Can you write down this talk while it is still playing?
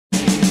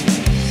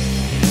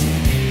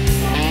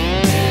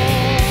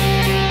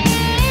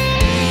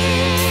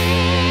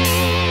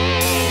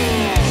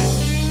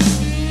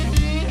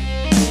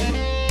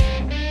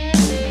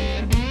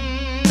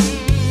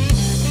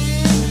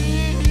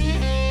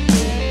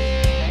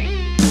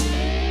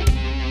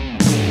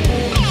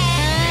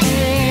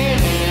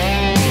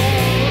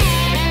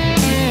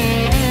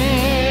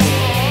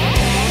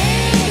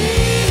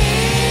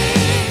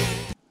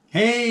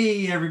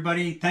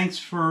everybody. Thanks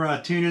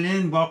for tuning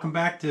in. Welcome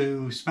back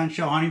to Spent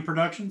Shell Hunting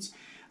Productions.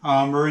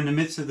 We're in the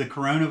midst of the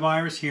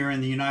coronavirus here in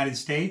the United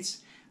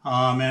States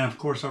and of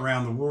course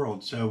around the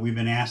world. So we've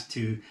been asked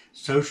to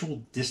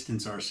social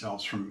distance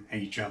ourselves from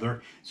each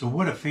other. So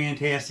what a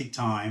fantastic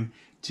time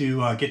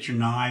to get your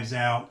knives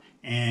out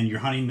and your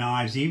hunting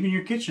knives, even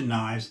your kitchen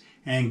knives,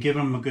 and give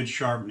them a good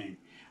sharpening.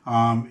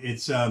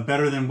 It's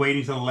better than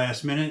waiting till the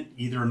last minute,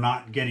 either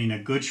not getting a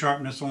good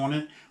sharpness on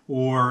it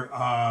or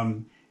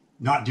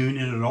not doing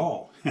it at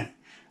all.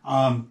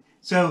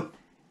 So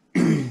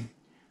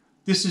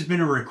this has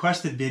been a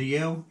requested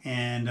video,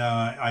 and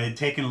I had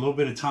taken a little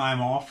bit of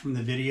time off from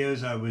the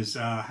videos. I was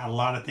had a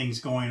lot of things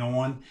going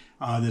on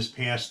this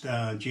past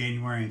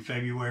January and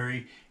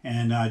February,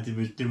 and I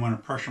didn't want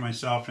to pressure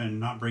myself and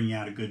not bring you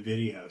out a good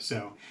video.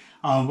 So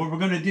what we're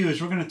going to do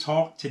is we're going to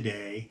talk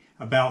today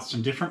about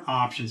some different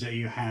options that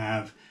you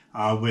have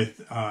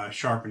with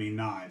sharpening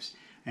knives.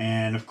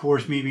 And of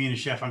course, me being a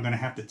chef, I'm going to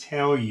have to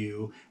tell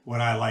you what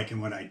I like and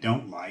what I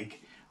don't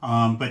like.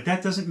 But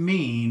that doesn't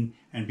mean,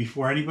 and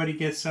before anybody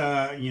gets,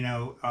 hair,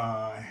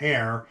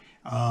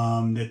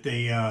 that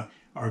they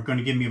are going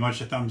to give me a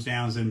bunch of thumbs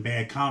downs and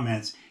bad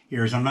comments,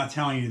 I'm not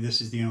telling you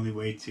this is the only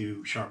way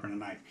to sharpen a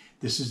knife.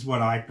 This is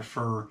what I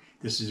prefer.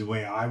 This is the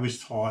way I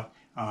was taught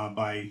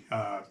by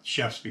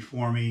chefs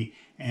before me.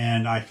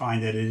 And I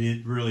find that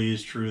it really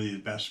is truly the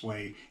best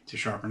way to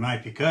sharpen a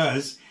knife,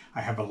 because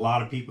I have a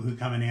lot of people who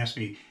come and ask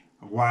me,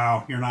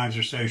 wow, your knives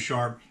are so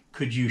sharp.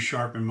 Could you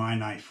sharpen my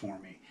knife for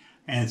me?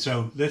 And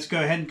so let's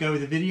go ahead and go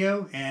with the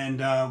video, and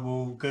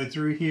we'll go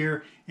through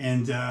here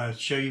and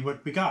show you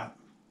what we got.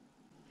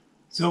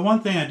 So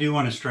one thing I do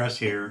want to stress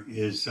here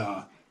is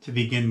to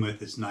begin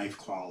with is knife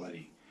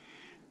quality.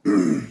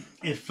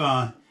 If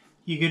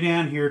you go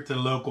down here to the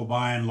local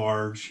Buy and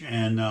Large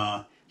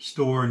and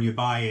store and you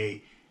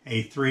buy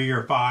a $3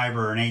 or $5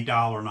 or an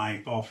 $8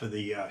 knife off of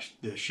the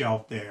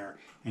shelf there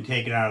and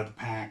take it out of the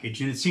package,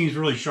 and it seems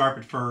really sharp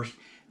at first,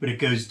 but it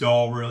goes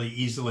dull really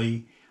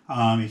easily.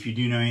 If you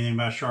do know anything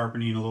about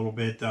sharpening a little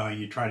bit,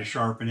 you try to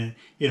sharpen it.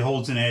 It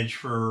holds an edge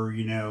for,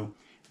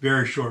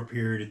 very short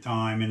period of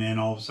time, and then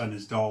all of a sudden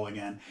it's dull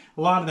again.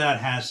 A lot of that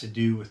has to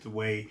do with the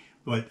way,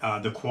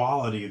 the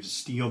quality of the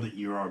steel that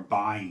you are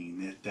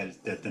buying,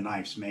 that the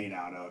knife's made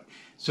out of.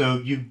 So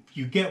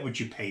you get what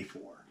you pay for.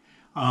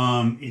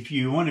 If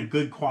you want a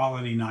good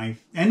quality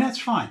knife, and that's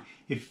fine.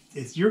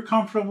 If you're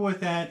comfortable with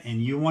that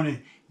and you want to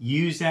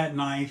use that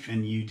knife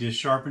and you just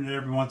sharpen it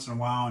every once in a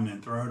while and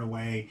then throw it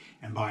away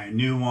and buy a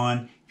new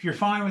one, if you're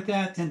fine with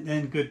that,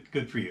 then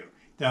good for you.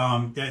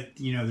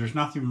 There's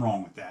nothing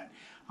wrong with that.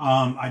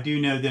 I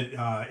do know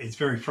that it's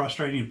very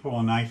frustrating to pull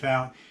a knife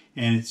out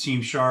and it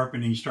seems sharp,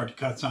 and then you start to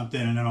cut something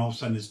and then all of a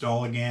sudden it's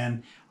dull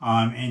again,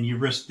 and you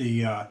risk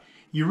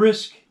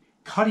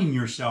cutting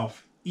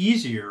yourself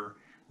easier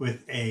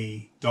with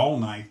a dull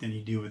knife than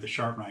you do with a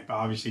sharp knife,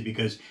 obviously,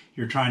 because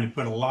you're trying to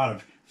put a lot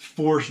of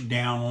force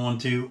down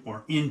onto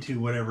or into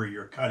whatever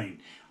you're cutting.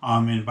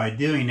 And by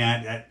doing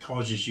that, that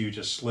causes you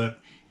to slip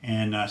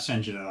and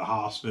send you to the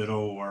hospital,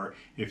 or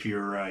if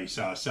you're a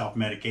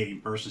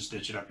self-medicating person,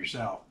 stitch it up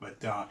yourself.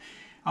 But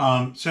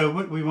so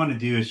what we want to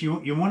do is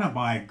you want to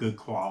buy a good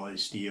quality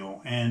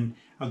steel, and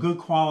a good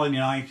quality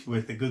knife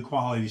with a good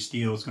quality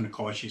steel is going to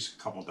cost you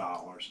a couple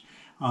dollars.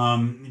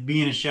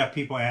 Being a chef,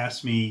 people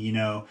ask me,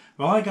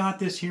 well, I got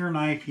this here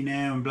knife,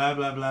 and blah,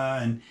 blah,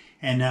 blah.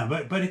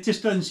 But it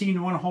just doesn't seem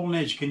to want to hold an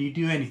edge. Can you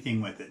do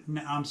anything with it?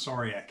 No, I'm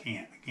sorry, I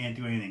can't. I can't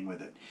do anything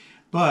with it.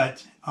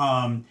 But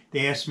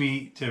they asked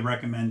me to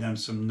recommend them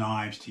some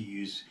knives to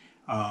use,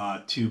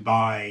 to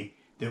buy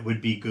that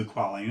would be good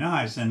quality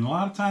knives. And a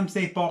lot of times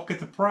they balk at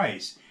the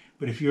price.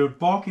 But if you're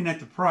balking at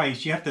the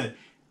price, you have to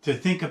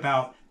think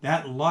about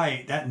that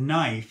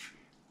knife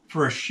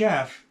for a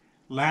chef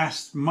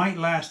might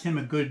last him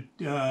a good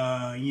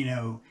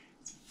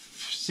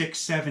 6,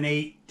 7,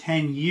 8,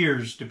 10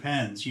 years,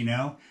 depends,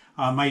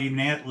 might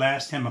even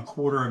last him a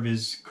quarter of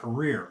his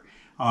career,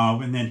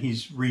 and then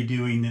he's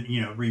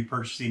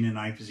repurchasing the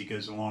knife as he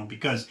goes along,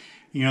 because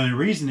the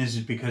reason is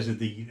because of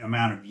the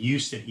amount of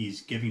use that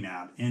he's giving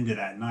out into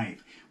that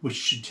knife, which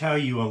should tell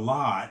you a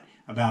lot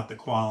about the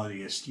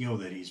quality of steel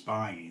that he's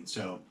buying.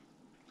 So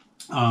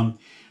so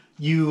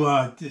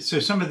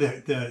some of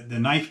the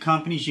knife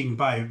companies, you can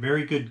buy a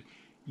very good.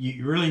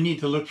 You really need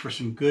to look for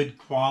some good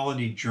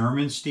quality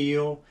German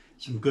steel,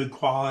 some good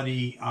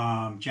quality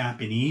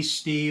Japanese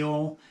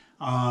steel.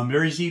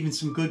 There is even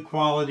some good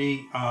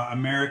quality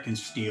American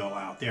steel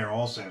out there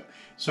also.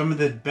 Some of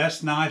the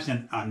best knives,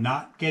 and I'm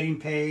not getting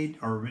paid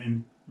or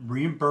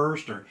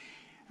reimbursed or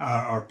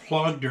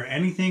plugged or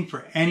anything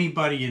for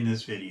anybody in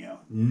this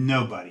video.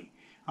 Nobody.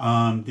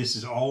 This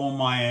is all on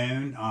my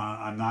own.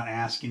 I'm not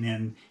asking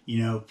them,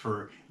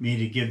 for me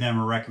to give them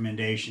a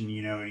recommendation,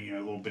 a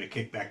little bit of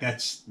kickback.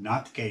 That's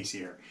not the case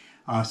here.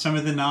 Some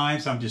of the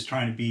knives, I'm just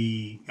trying to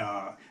be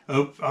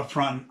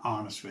upfront and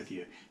honest with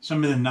you.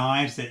 Some of the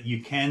knives that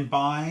you can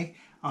buy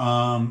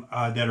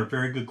that are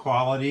very good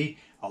quality,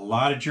 a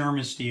lot of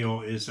German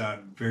steel is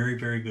very,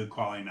 very good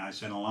quality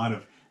knives, and a lot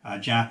of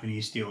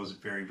Japanese steel is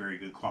very, very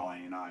good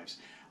quality knives.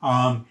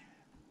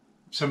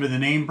 Some of the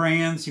name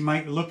brands you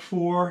might look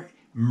for,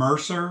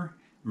 Mercer.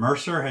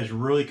 Mercer has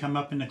really come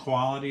up in the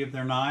quality of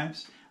their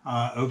knives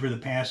over the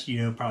past,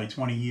 probably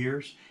 20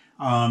 years.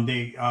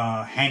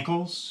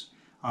 Henkel's.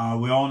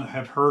 We all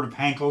have heard of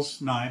Henkel's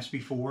knives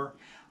before.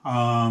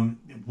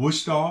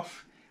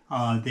 Wusthof.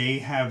 They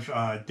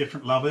have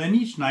different levels, and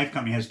each knife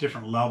company has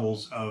different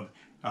levels of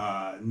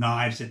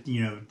knives that,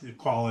 the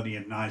quality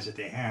of knives that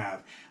they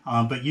have.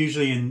 But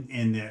usually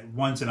in the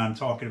ones that I'm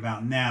talking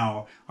about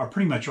now are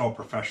pretty much all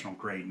professional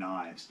grade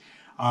knives.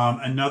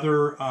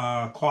 Another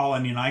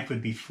quality knife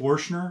would be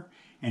Forstner.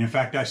 And in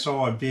fact, I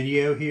saw a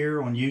video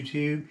here on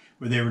YouTube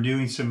where they were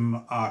doing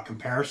some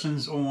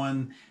comparisons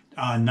on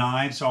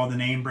knives, all the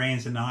name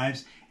brands of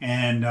knives,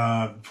 and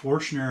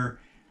Forstner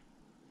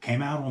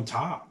came out on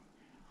top.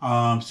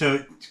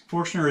 So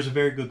Forstner is a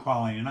very good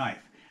quality knife.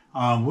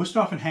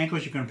 Wusthof and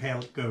Henkel's you're going to pay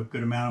a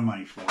good amount of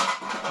money for.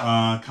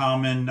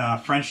 Common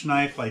French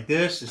knife like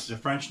this. This is a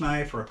French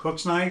knife or a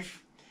cook's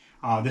knife.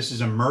 This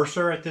is a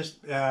Mercer at this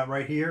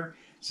right here.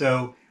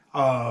 So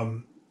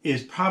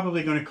is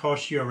probably going to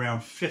cost you around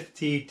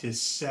 $50 to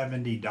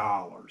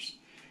 $70.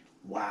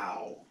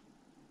 Wow.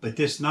 But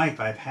this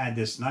knife, I've had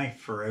this knife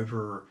for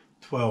over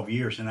 12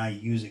 years and I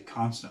use it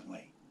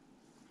constantly.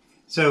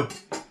 So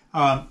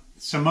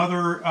some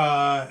other,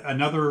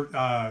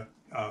 another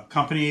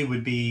company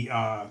would be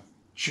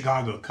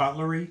Chicago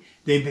Cutlery.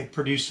 They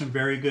produce some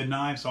very good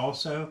knives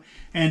also.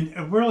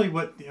 And really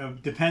what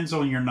depends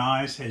on your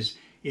knives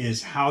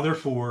is how they're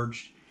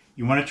forged.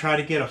 You want to try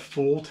to get a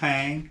full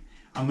tang.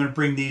 I'm going to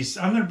bring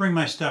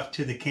my stuff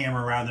to the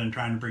camera rather than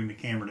trying to bring the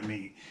camera to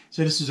me.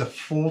 So this is a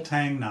full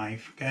tang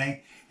knife,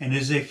 okay? And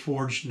this is a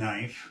forged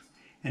knife.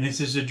 And this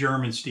is a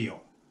German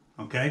steel,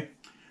 okay?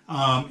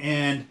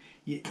 Anything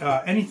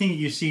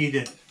you see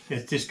that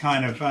it's just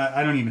kind of,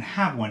 I don't even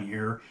have one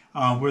here,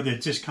 where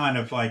it's just kind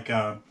of like,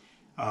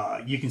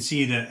 you can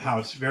see that how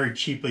it's very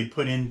cheaply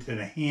put into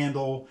the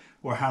handle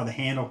or how the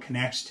handle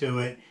connects to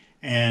it,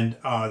 and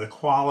the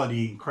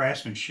quality and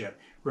craftsmanship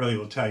really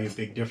will tell you a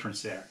big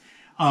difference there.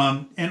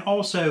 And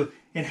also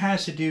it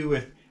has to do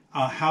with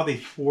how they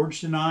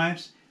forge the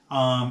knives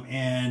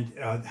and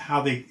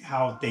how they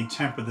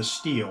temper the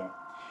steel.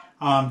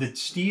 The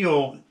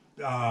steel,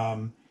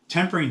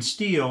 tempering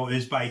steel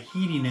is by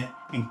heating it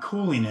and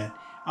cooling it.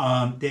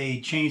 They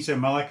change the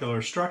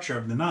molecular structure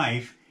of the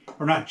knife,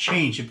 or not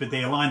change it, but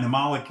they align the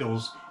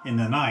molecules in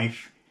the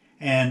knife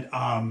and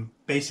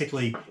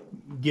basically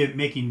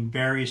making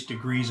various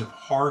degrees of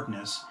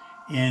hardness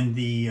in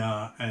the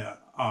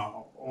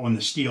on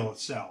the steel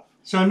itself.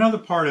 So another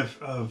part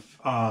of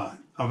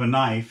a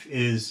knife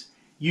is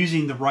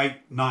using the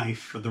right knife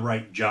for the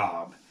right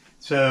job.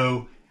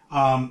 So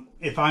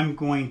if I'm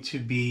going to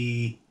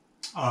be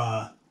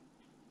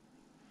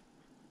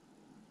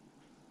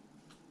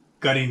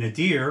gutting a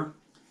deer,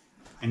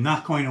 I'm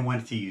not going to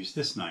want to use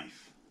this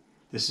knife.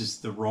 This is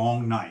the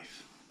wrong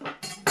knife.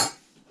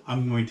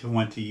 I'm going to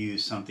want to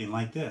use something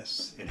like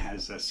this. It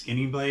has a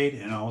skinning blade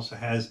and it also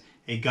has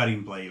a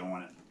gutting blade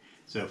on it.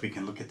 So if we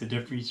can look at the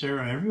difference there,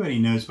 everybody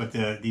knows what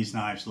these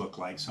knives look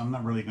like, so I'm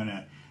not really going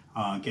to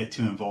get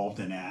too involved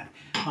in that.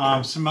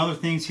 Some other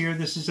things here,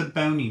 this is a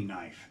boning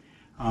knife.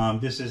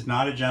 This is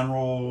not a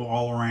general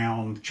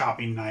all-around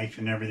chopping knife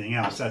and everything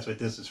else. That's what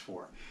this is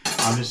for.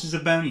 This is a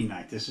boning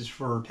knife. This is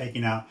for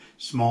taking out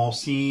small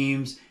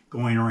seams,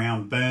 going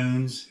around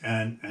bones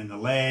and the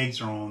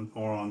legs or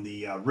on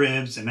the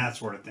ribs and that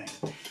sort of thing.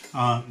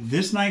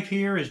 This knife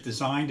here is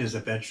designed as a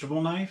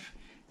vegetable knife.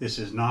 This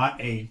is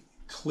not a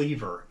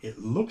cleaver. It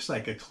looks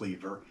like a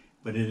cleaver,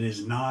 but it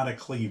is not a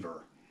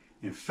cleaver.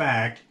 In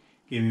fact,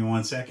 give me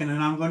 1 second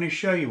and I'm going to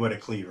show you what a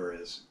cleaver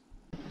is.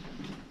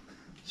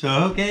 So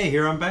okay,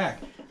 here I'm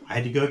back. I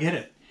had to go get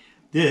it.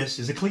 This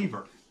is a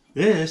cleaver.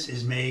 This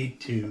is made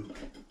to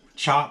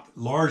chop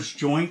large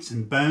joints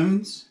and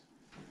bones.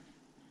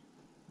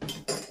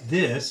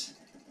 This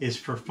is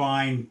for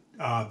fine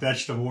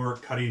vegetable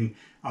work, cutting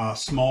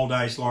small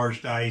dice,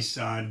 large dice,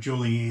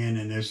 julienne,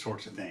 and those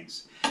sorts of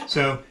things.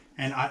 So,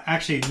 and I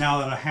actually, now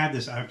that I have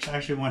this, I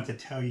actually want to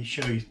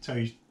show you.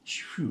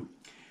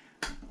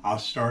 I'll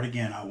start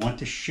again. I want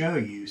to show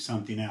you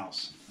something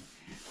else.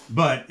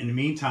 But in the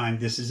meantime,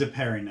 this is a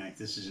paring knife.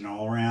 This is an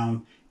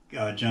all-around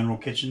general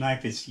kitchen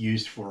knife. It's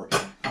used for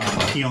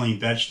peeling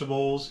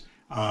vegetables,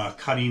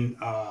 cutting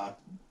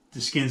the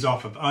skins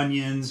off of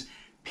onions,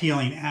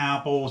 peeling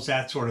apples,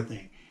 that sort of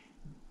thing.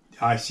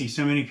 I see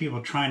so many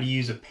people trying to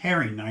use a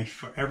paring knife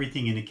for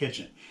everything in the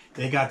kitchen.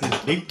 They got this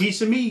big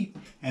piece of meat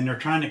and they're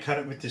trying to cut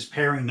it with this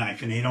paring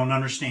knife, and they don't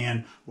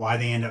understand why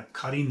they end up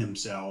cutting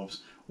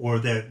themselves, or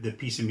the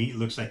piece of meat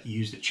looks like you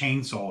used a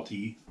chainsaw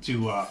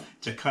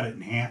to cut it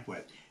in half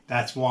with.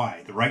 That's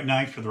why. The right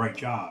knife for the right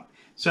job.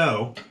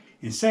 So,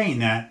 in saying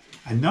that,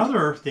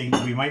 another thing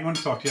that we might want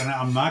to talk to, and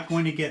I'm not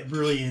going to get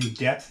really in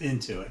depth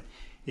into it,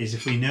 is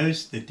if we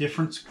notice the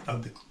difference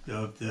of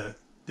the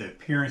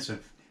appearance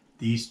of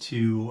these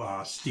two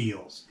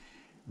steels.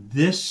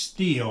 This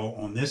steel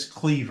on this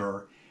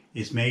cleaver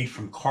is made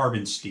from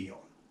carbon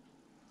steel.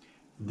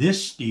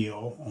 This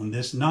steel on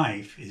this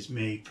knife is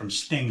made from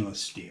stainless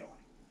steel.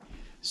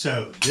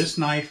 So this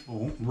knife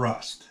won't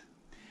rust.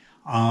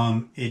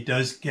 It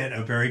does get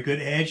a very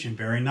good edge and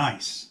very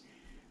nice.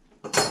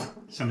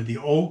 Some of the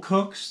old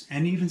cooks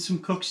and even some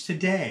cooks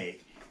today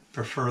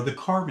prefer the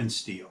carbon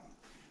steel.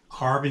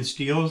 Carbon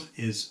steel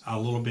is a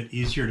little bit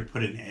easier to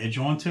put an edge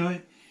onto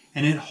it,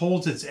 and it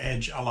holds its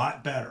edge a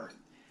lot better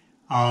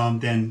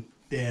than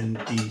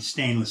the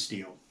stainless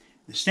steel.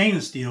 The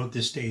stainless steel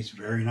just stays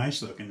very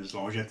nice looking. As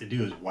long as you have to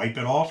do is wipe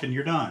it off and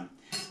you're done.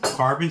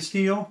 Carbon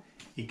steel,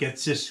 it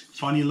gets this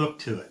funny look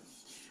to it.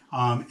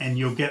 And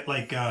you'll get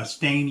like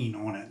staining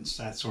on it and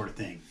that sort of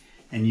thing.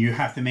 And you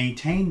have to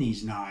maintain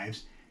these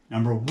knives.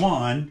 Number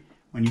one,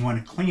 when you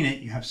want to clean it,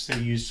 you have to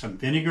use some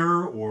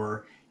vinegar,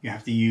 or you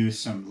have to use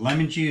some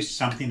lemon juice,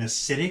 something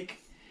acidic,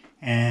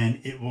 and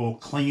it will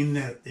clean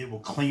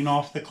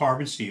off the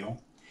carbon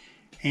steel.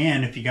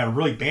 And if you got a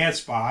really bad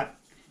spot,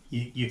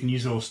 you can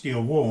use a little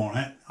steel wool on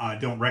it. I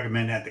don't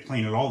recommend that to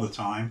clean it all the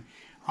time.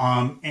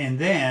 And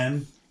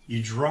then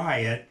you dry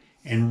it,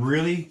 and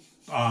really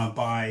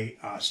by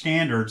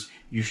standards,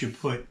 you should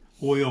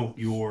oil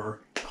your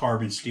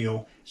carbon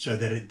steel so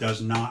that it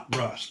does not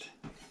rust.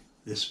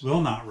 This will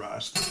not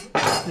rust.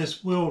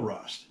 This will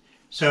rust.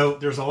 So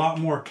there's a lot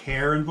more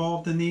care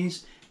involved in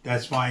these.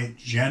 That's why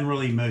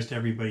generally most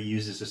everybody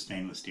uses a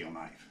stainless steel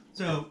knife.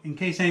 So in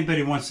case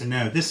anybody wants to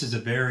know, this is a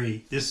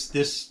very,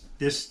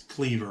 this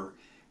cleaver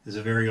is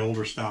a very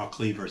older style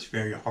cleaver. It's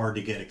very hard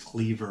to get a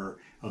cleaver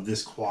of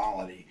this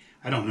quality.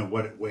 I don't know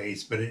what it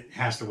weighs, but it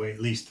has to weigh at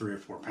least 3 or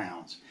 4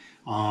 pounds.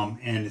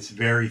 And it's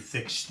very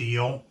thick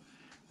steel.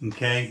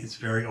 Okay, it's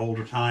very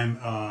older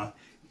time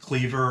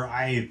cleaver.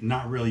 I have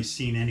not really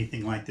seen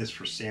anything like this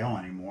for sale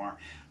anymore.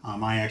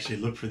 I actually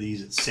look for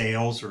these at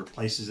sales or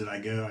places that I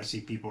go. I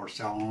see people are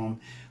selling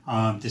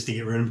them just to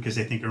get rid of them because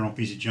they think they're an old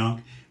piece of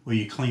junk. Well,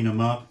 you clean them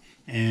up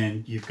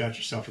and you've got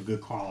yourself a good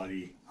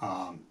quality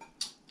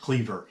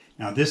cleaver.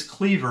 Now this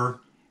cleaver,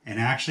 and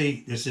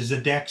actually this is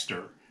a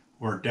Dexter,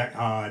 or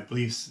I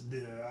believe,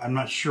 I'm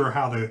not sure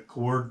how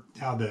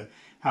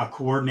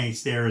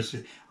coordinates there is.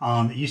 It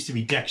used to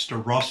be Dexter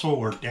Russell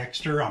or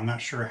Dexter. I'm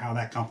not sure how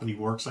that company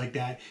works like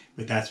that,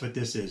 but that's what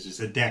this is. It's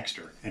a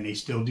Dexter, and they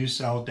still do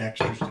sell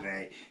Dexters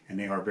today, and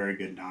they are very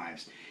good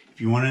knives.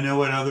 If you want to know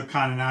what other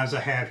kind of knives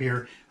I have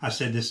here, I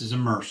said this is a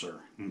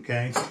Mercer.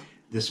 Okay,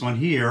 this one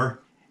here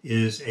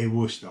is a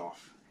Wusthof.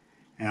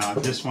 Now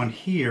this one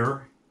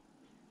here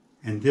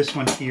and this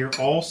one here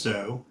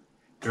also,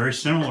 very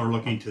similar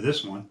looking to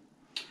this one,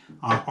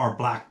 are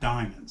black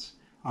diamonds.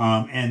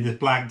 And the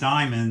black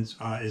diamonds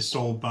is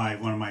sold by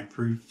one of my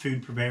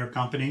food purveyor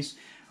companies.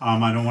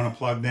 I don't want to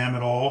plug them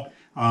at all,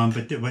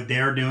 but what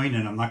they're doing,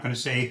 and I'm not going to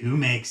say who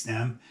makes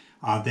them,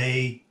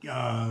 they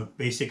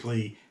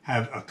basically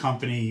have a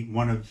company,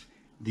 one of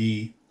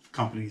the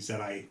companies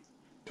that I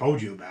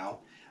told you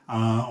about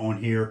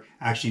on here,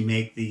 actually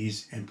make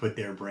these and put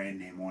their brand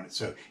name on it.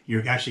 So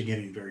you're actually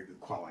getting a very good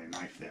quality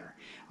knife there.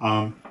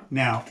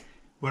 Now,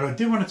 what I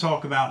do want to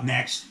talk about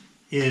next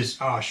is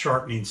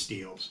sharpening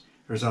steels.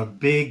 There's a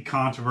big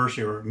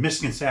controversy or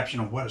misconception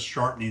of what a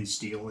sharpening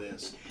steel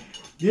is.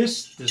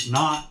 This does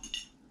not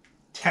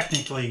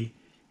technically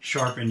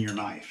sharpen your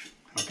knife,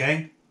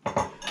 okay?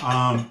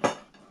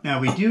 Now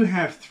we do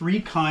have 3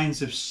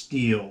 kinds of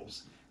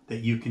steels that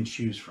you can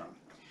choose from.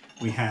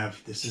 We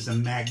have, this is a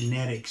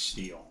magnetic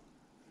steel.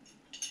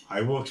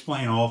 I will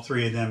explain all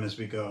 3 of them as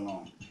we go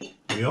along.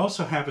 We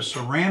also have a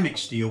ceramic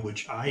steel,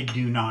 which I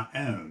do not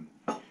own.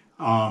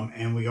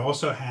 And we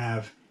also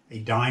have a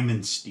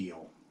diamond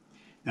steel.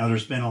 Now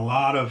there's been a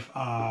lot of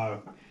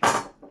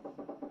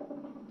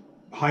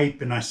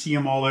hype, and I see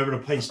them all over the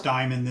place.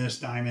 Diamond this,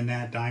 diamond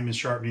that, diamond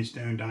sharpening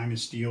stone, diamond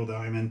steel,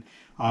 diamond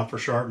for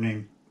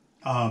sharpening.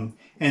 And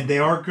they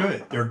are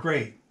good. They're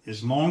great.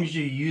 As long as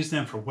you use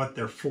them for what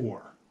they're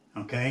for,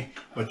 okay?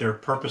 What their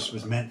purpose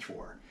was meant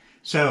for.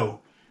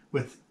 So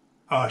with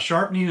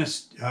sharpening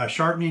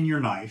your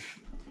knife,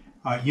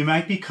 you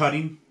might be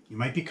cutting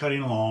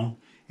along,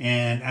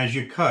 and as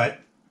you cut,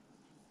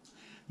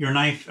 your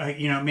knife,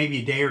 maybe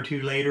a day or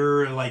 2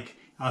 later, like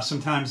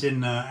sometimes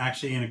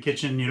actually in a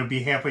kitchen, it'll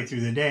be halfway through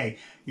the day.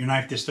 Your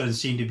knife just doesn't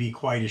seem to be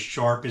quite as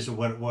sharp as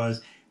what it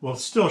was. Well,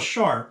 it's still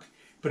sharp,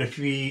 but if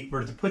we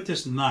were to put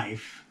this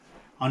knife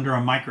under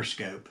a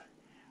microscope,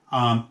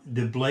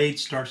 the blade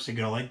starts to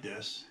go like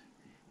this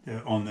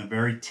on the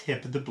very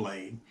tip of the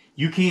blade.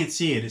 You can't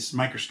see it. It's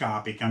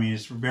microscopic. I mean,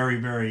 it's very,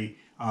 very,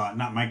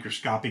 not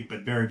microscopic,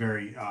 but very,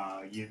 very,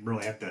 you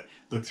really have to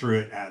look through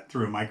it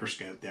through a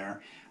microscope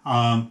there.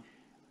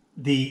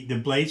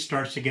 The blade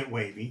starts to get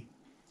wavy,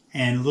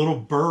 and little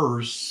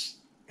burrs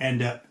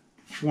end up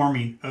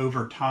forming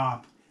over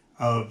top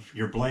of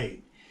your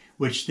blade,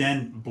 which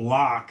then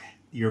block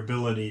your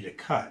ability to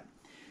cut.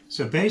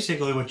 So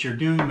basically what you're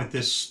doing with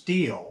this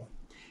steel,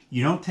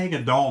 you don't take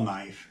a dull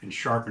knife and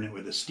sharpen it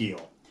with a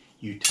steel.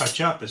 You touch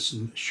up a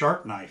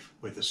sharp knife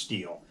with a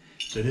steel.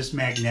 So this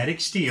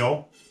magnetic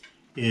steel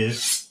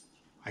is,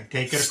 I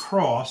take it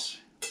across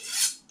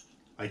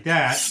like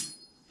that,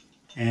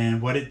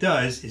 and what it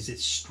does is it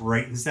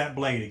straightens that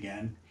blade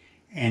again,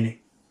 and it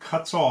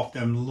cuts off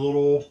them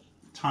little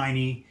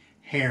tiny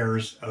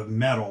hairs of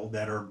metal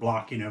that are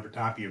blocking over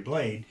top of your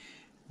blade,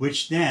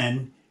 which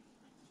then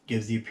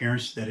gives the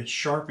appearance that it's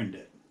sharpened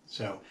it.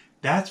 So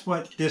that's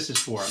what this is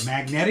for. A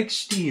magnetic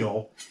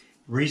steel,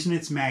 the reason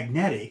it's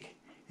magnetic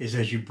is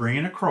as you bring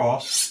it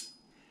across,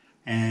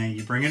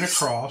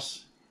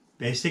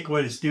 basically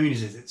what it's doing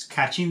is it's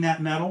catching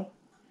that metal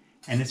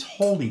and it's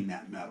holding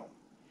that metal.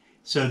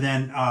 So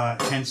then,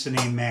 hence the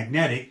name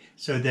magnetic,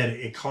 so that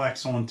it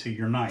collects onto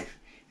your knife.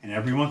 And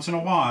every once in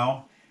a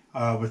while,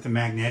 with the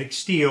magnetic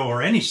steel,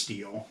 or any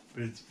steel,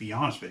 but to be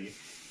honest with you,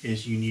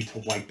 is you need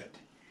to wipe it.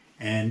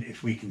 And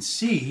if we can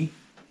see,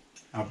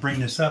 I'll bring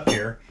this up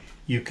here,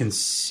 you can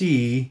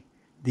see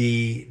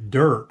the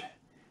dirt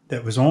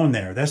that was on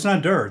there. That's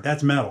not dirt,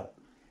 that's metal.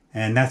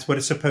 And that's what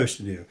it's supposed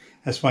to do.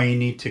 That's why you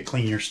need to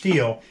clean your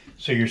steel,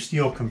 so your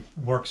steel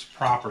works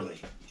properly.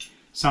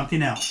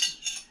 Something else.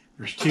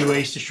 There's two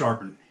ways to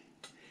sharpen.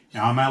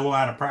 Now I'm a little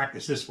out of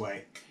practice this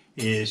way.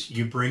 Is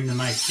you bring the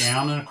knife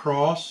down and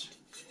across.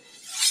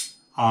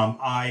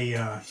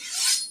 I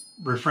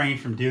refrain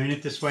from doing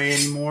it this way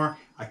anymore.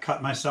 I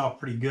cut myself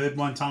pretty good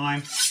one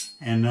time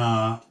and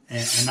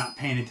not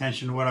paying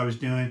attention to what I was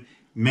doing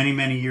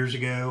many years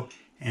ago,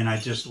 and I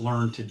just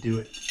learned to do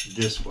it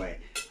this way.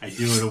 I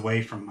do it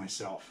away from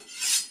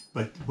myself.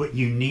 But what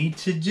you need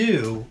to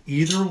do,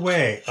 either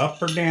way,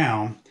 up or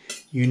down,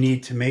 you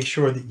need to make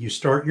sure that you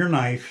start your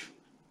knife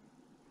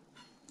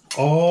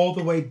all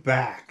the way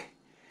back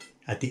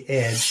at the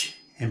edge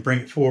and bring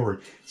it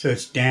forward. So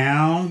it's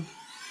down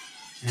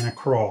and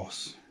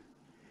across,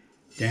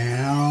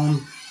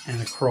 down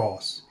and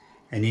across.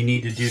 And you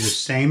need to do the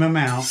same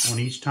amount on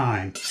each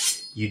time.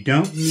 You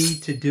don't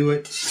need to do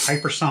it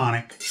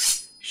hypersonic.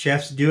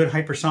 Chefs do it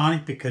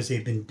hypersonic because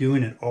they've been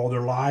doing it all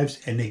their lives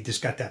and they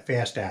just got that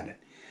fast at it.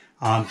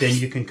 Then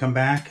you can come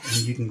back and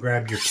you can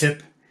grab your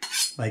tip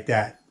like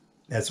that.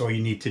 That's all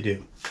you need to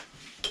do.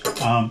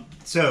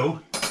 So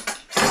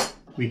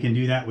we can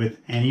do that with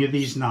any of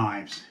these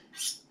knives.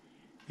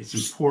 It's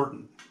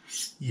important.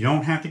 You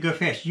don't have to go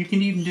fast. You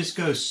can even just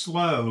go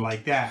slow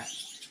like that.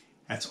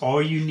 That's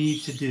all you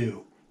need to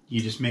do.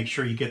 You just make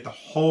sure you get the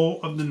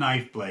whole of the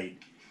knife blade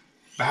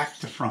back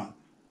to front,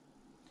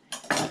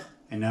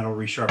 and that'll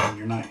resharpen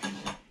your knife.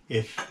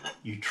 If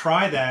you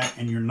try that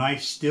and your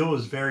knife still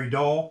is very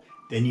dull,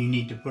 then you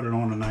need to put it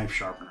on a knife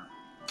sharpener.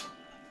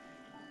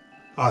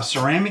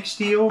 Ceramic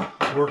steel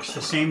works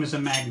the same as a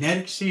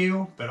magnetic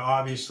steel, but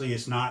obviously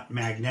it's not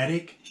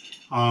magnetic.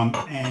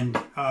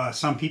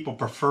 Some people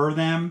prefer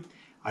them.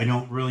 I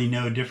don't really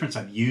know a difference.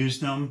 I've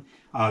used them.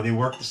 They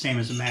work the same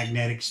as a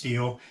magnetic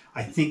steel.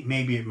 I think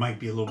maybe it might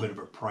be a little bit of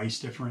a price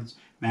difference.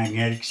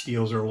 Magnetic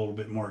steels are a little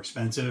bit more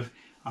expensive,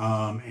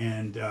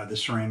 and the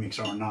ceramics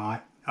are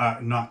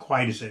not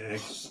quite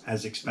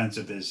as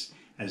expensive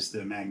as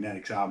the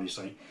magnetics,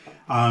 obviously.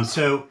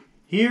 So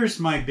here's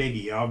my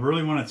biggie. I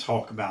really want to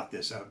talk about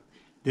this.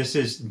 This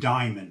is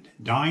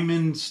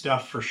diamond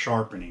stuff for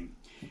sharpening.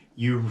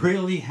 You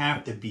really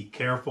have to be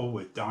careful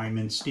with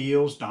diamond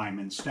steels,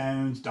 diamond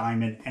stones,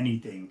 diamond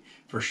anything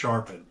for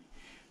sharpen.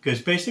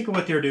 Because basically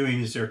what they're doing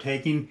is they're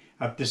taking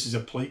up, this is a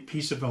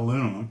piece of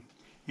aluminum,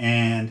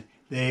 and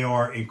they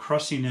are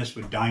encrusting this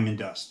with diamond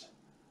dust.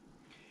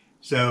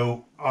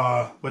 So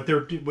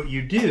what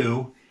you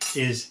do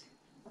is,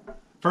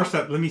 first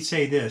up, let me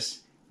say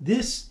this.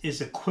 This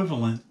is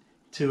equivalent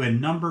to a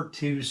number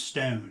 2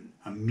 stone,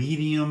 a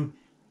medium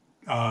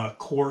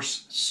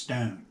coarse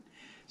stone.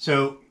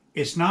 So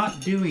it's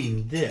not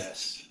doing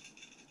this.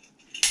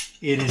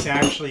 It is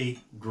actually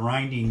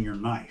grinding your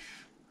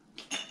knife.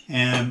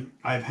 And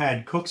I've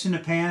had cooks in the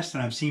past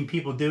and I've seen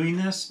people doing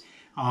this.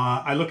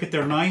 I look at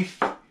their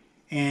knife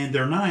and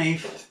their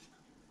knife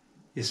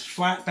is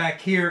flat back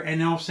here,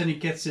 and all of a sudden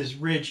it gets this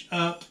ridge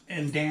up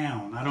and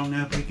down. I don't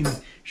know if we can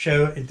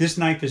show, this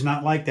knife is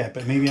not like that,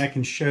 but maybe I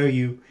can show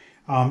you.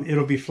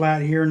 It'll be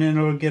flat here and then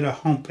it'll get a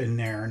hump in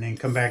there and then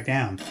come back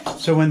down.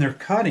 So when they're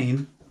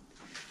cutting,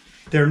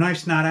 their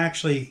knife's not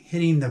actually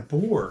hitting the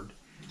board.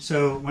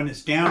 So when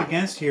it's down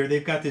against here,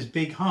 they've got this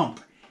big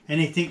hump. And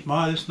they think,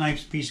 wow, this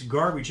knife's a piece of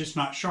garbage, it's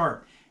not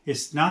sharp.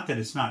 It's not that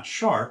it's not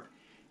sharp.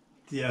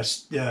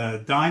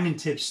 The diamond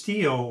tip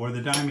steel or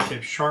the diamond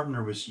tip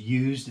sharpener was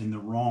used in the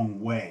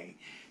wrong way,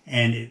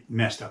 and it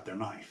messed up their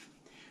knife.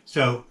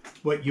 So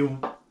what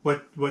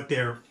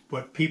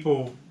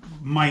people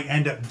might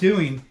end up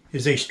doing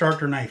is they start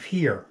their knife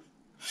here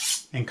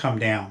and come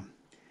down.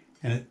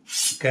 And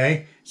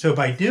okay, so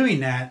by doing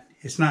that,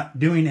 it's not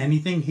doing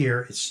anything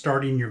here, it's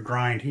starting your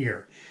grind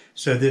here.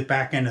 So the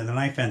back end of the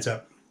knife ends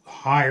up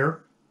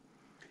higher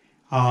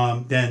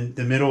than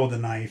the middle of the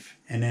knife,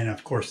 and then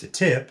of course the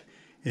tip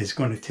is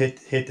going to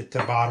hit the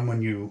bottom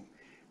when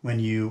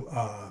you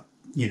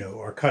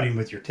are cutting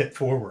with your tip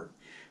forward.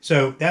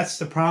 So that's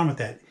the problem with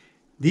that.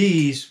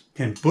 These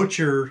can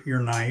butcher your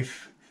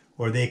knife,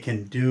 or they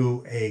can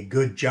do a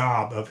good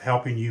job of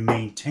helping you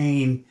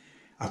maintain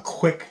a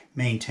quick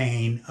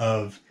maintain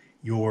of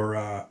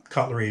your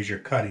cutlery as you're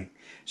cutting.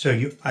 So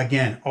you,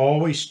 again,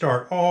 always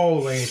start all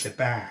the way at the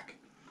back,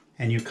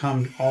 and you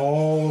come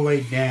all the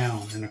way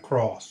down and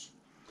across,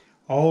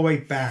 all the way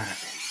back.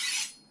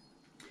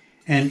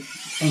 And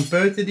on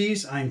both of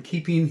these, I'm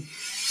keeping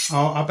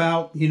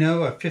about, you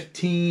know, a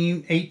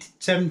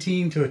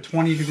 17 to a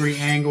 20 degree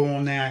angle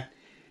on that.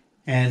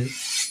 And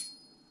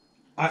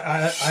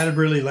I'd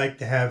really like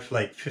to have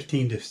like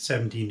 15 to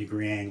 17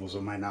 degree angles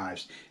on my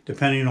knives,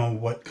 depending on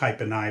what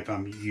type of knife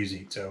I'm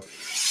using. So,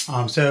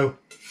 so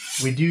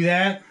we do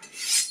that,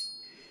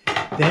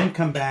 then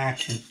come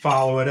back and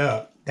follow it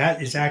up.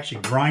 That is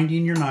actually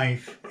grinding your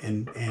knife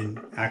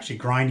and actually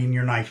grinding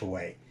your knife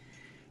away.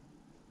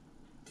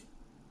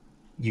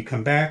 You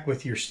come back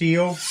with your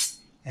steel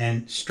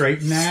and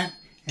straighten that,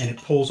 and it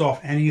pulls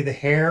off any of the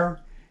hair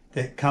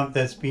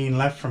that's being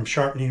left from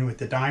sharpening with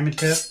the diamond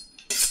tip.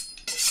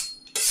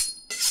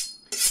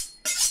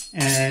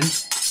 And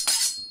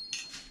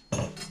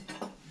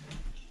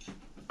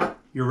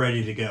you're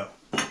ready to go.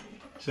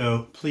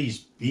 So please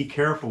be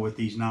careful with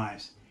these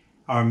knives.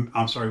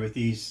 I'm sorry, with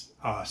these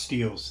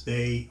steels.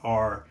 They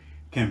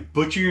can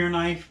butcher your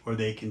knife, or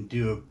they can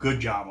do a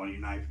good job on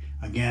your knife.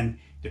 Again,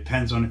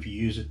 depends on if you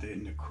use it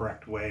in the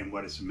correct way and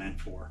what it's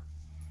meant for.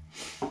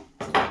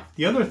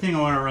 The other thing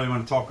I really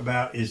want to talk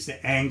about is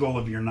the angle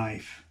of your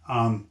knife.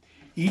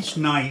 Each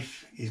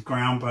knife is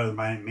ground by the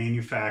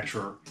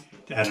manufacturer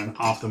at an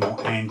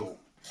optimal angle.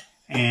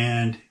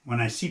 And when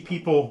I see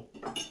people,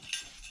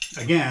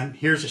 again,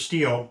 here's a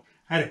steel.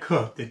 I had a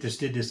cook that just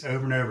did this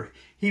over and over.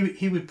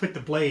 He would put the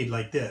blade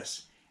like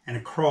this and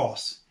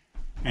across,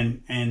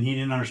 and he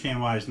didn't understand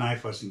why his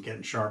knife wasn't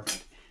getting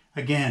sharpened.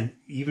 Again,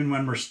 even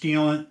when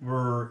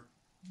we're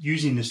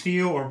using the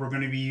steel, or we're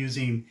going to be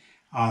using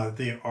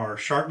our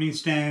sharpening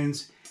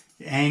stones,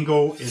 the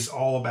angle is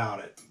all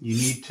about it. You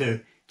need to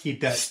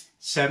keep that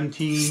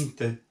 15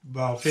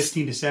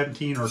 to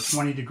 17 or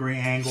 20 degree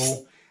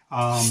angle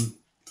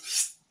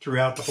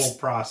throughout the whole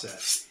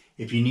process.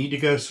 If you need to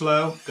go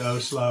slow, go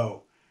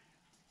slow.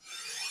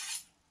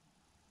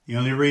 The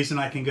only reason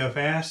I can go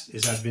fast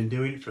is I've been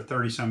doing it for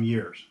 30 some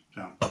years.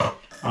 So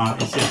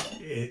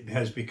it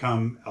has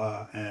become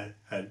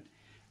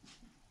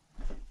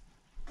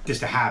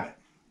just a habit.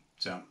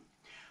 So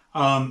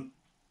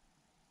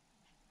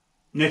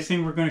next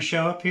thing we're going to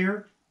show up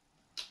here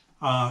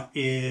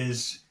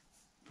is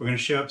we're going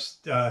to show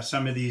up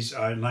some of these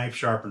knife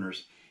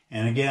sharpeners.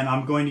 And again,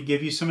 I'm going to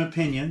give you some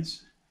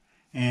opinions,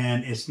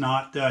 and it's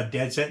not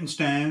dead set in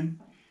stone.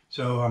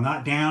 So I'm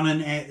not down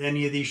on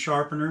any of these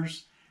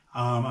sharpeners.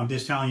 I'm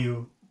just telling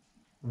you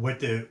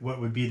what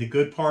would be the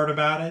good part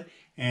about it,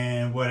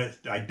 and what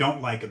I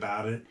don't like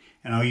about it.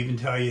 And I'll even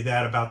tell you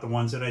that about the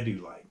ones that I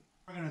do like.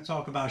 We're going to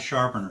talk about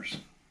sharpeners.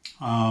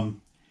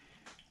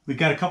 We've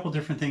got a couple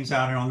different things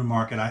out here on the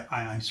market.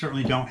 I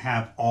certainly don't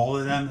have all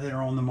of them that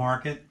are on the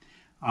market,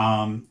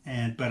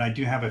 but I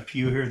do have a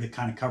few here that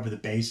kind of cover the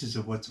basis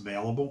of what's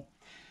available.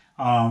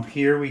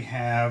 Here we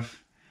have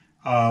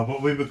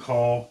what we would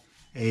call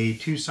a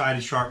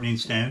two-sided sharpening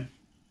stone.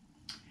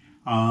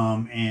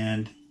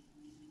 And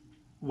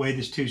the way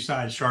this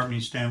two-sided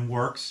sharpening stone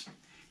works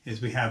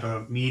is we have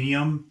a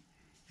medium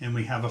and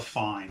we have a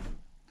fine.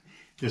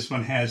 This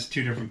one has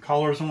two different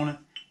colors on it.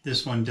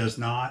 This one does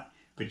not,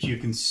 but you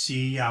can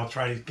see, I'll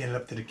try to get it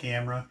up to the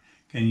camera.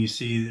 Can you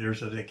see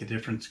there's like a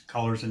different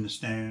colors in the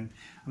stone?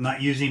 I'm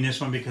not using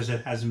this one because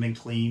it hasn't been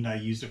cleaned. I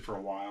used it for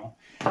a while.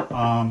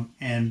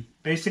 And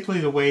basically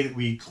the way that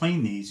we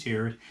clean these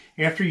here,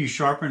 after you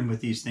sharpen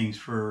with these things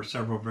for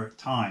several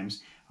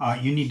times,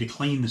 you need to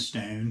clean the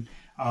stone.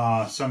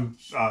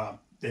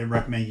 They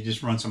recommend you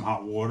just run some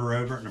hot water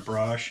over it in a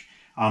brush.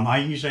 I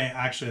usually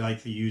actually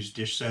like to use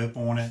dish soap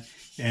on it,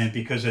 and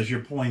because as you're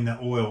pulling the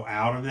oil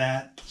out of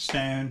that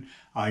stone,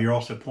 you're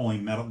also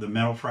pulling the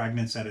metal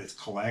fragments that it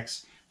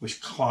collects,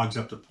 which clogs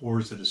up the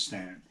pores of the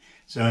stone.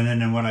 So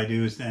and then what I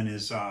do is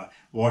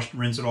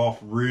rinse it off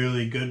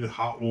really good with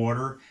hot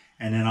water,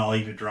 and then I'll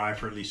leave it dry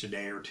for at least a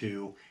day or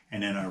two,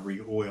 and then I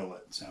re-oil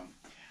it. So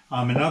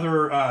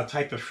another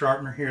type of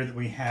sharpener here that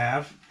we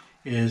have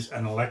is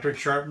an electric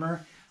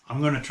sharpener. I'm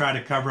going to try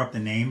to cover up the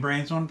name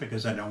brands on it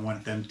because I don't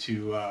want them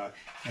to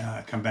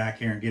come back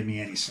here and give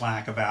me any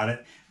slack about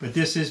it. But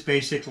this is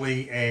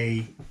basically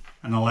an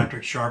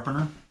electric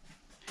sharpener,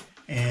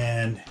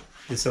 and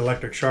this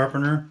electric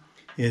sharpener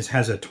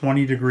has a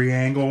 20 degree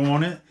angle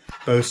on it,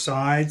 both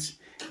sides.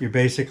 You're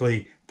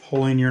basically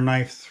pulling your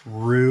knife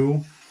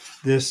through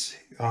this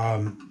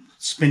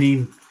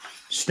spinning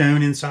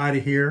stone inside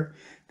of here.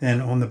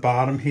 Then on the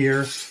bottom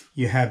here,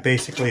 you have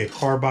basically a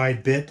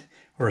carbide bit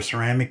or a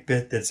ceramic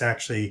bit that's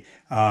actually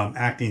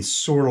acting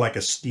sort of like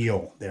a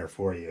steel there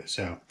for you.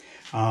 So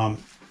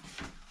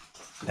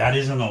that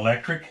is an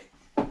electric.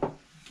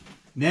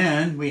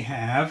 Then we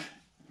have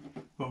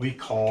what we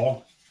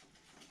call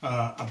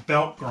a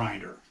belt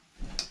grinder.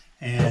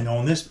 And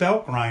on this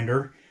belt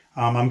grinder,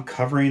 I'm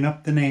covering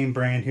up the name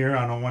brand here.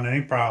 I don't want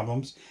any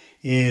problems.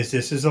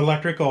 This is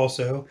electric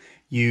also.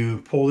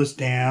 You pull this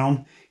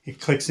down,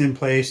 it clicks in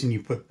place, and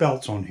you put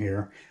belts on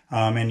here.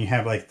 And you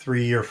have like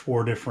 3 or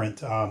 4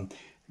 different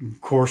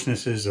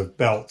coarsenesses of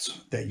belts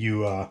that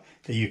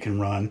you can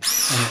run, and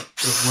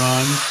it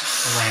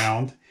runs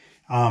around.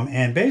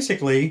 And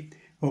basically,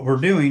 what we're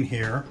doing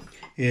here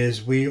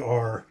is we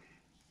are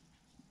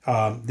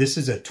this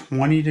is a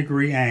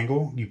 20-degree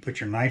angle. You put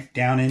your knife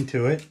down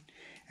into it,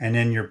 and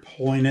then you're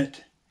pulling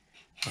it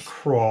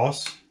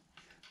across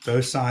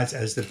both sides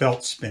as the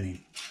belt's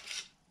spinning.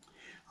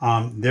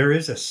 There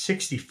is a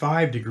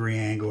 65-degree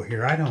angle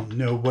here. I don't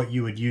know what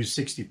you would use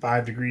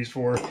 65 degrees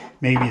for.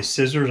 Maybe a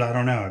scissors. I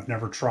don't know. I've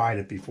never tried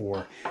it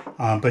before.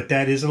 But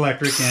that is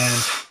electric,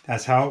 and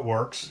that's how it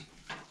works.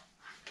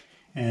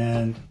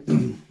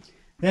 And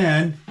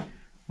then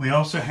we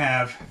also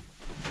have,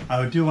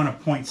 I do want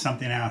to point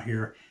something out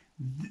here.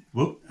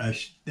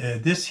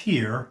 This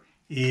here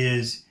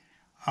is,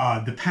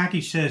 the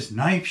package says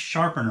knife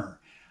sharpener.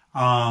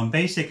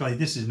 Basically,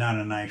 this is not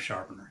a knife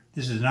sharpener.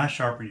 This does not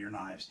sharpen your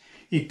knives.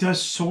 It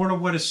does sort of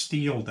what a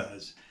steel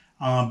does,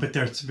 but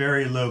it's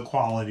very low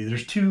quality.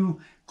 There's 2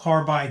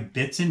 carbide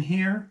bits in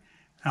here,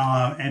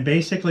 and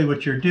basically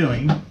what you're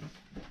doing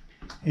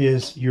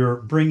is you're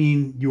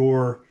bringing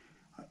your,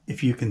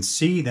 if you can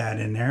see that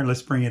in there,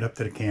 let's bring it up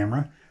to the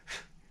camera.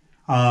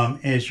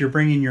 As you're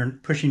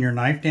pushing your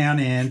knife down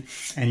in,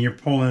 and you're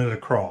pulling it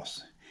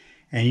across,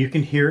 and you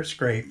can hear it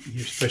scrape.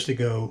 You're supposed to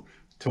go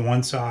to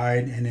one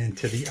side and then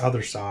to the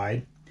other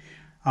side.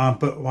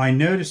 But what I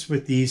noticed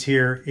with these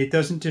here, it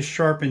doesn't just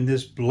sharpen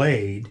this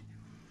blade,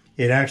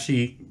 it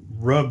actually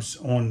rubs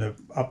on the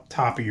up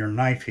top of your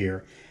knife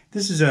here.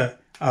 This is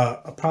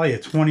probably a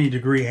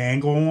 20-degree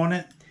angle on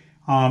it.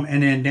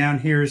 And then down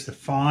here is the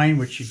fine,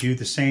 which you do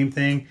the same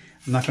thing.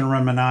 I'm not going to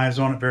run my knives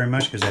on it very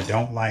much because I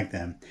don't like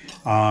them.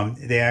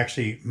 They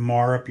actually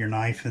mar up your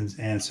knife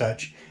and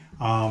such,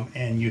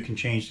 and you can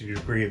change the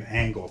degree of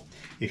angle.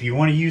 If you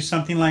want to use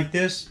something like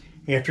this,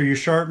 after you're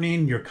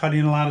sharpening, you're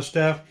cutting a lot of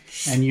stuff,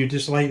 and you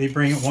just lightly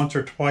bring it once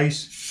or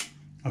twice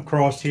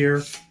across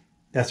here,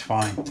 that's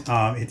fine.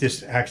 It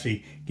just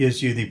actually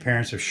gives you the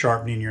appearance of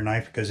sharpening your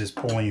knife because it's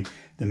pulling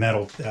the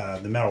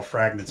metal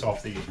fragments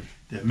off the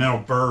metal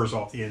burrs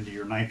off the end of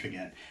your knife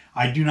again.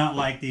 I do not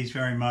like these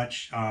very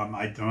much.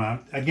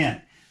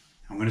 Again,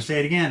 I'm going to say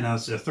it again.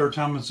 That's the 3rd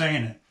time I'm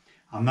saying it.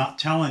 I'm not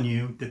telling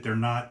you that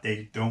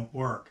they don't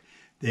work.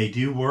 They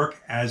do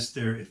work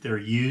if they're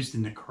used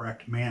in the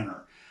correct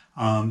manner.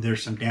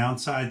 There's some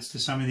downsides to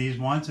some of these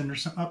ones, and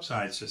there's some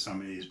upsides to some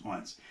of these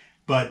ones.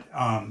 But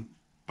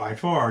by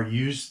far,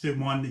 use the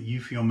one that you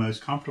feel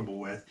most comfortable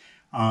with.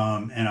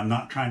 And I'm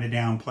not trying to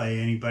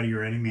downplay anybody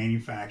or any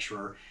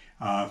manufacturer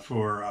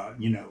for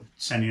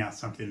sending out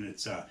something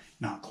that's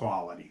not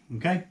quality.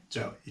 Okay,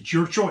 so it's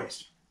your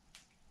choice.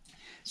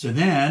 So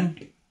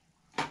then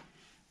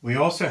we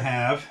also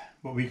have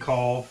what we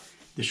call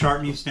the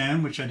sharpening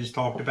stone, which I just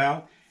talked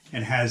about.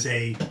 It has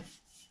a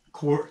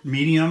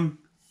medium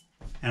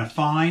and a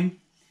fine.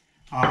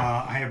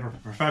 I have a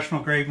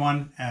professional grade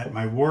one at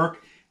my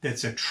work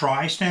that's a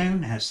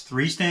tri-stone. It has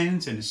 3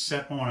 stones and is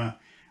set on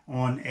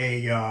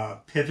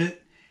a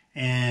pivot,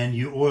 and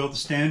you oil the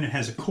stone. It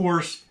has a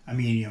coarse, a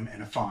medium,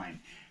 and a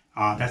fine.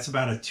 That's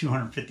about a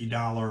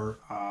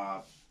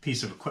 $250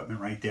 piece of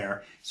equipment right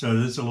there. So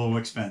this is a little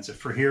expensive.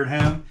 For here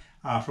at home,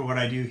 for what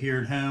I do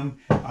here at home,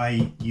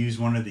 I use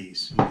one of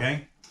these,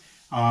 okay?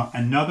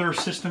 Another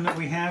system that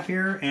we have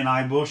here, and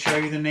I will show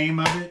you the name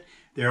of it.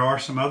 There are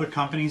some other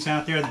companies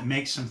out there that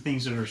make some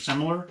things that are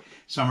similar.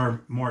 Some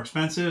are more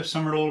expensive,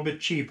 some are a little bit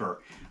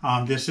cheaper.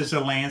 This is a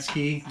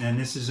Lansky, and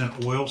this is an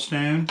oil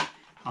stone.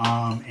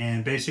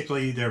 And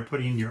basically they're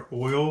putting your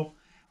oil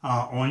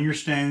on your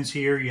stones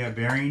here. You have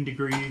varying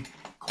degree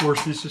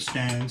coarseness of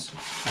stones.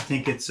 I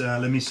think it's,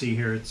 let me see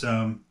here, it's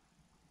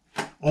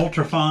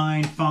ultra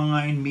fine,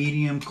 fine,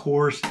 medium,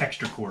 coarse,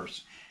 extra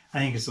coarse. I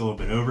think it's a little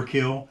bit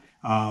overkill,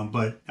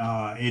 but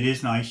it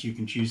is nice. You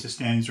can choose the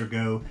stones or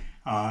go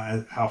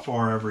how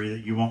far ever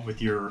you want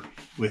with your,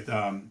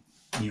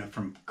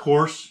 from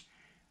coarse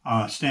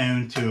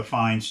stone to a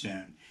fine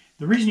stone.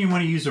 The reason you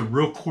want to use a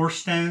real coarse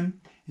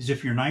stone is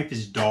if your knife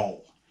is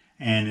dull,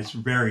 and it's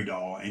very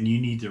dull, and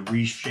you need to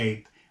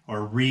reshape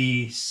or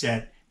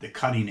reset the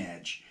cutting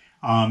edge.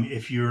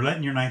 If you're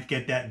letting your knife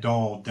get that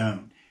dull,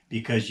 don't,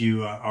 because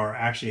you are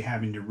actually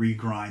having to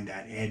regrind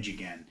that edge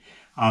again.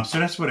 So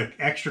that's what an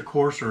extra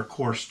coarse or a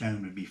coarse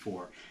stone would be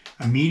for.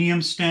 A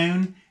medium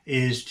stone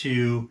is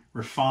to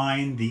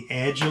refine the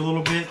edge a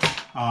little bit,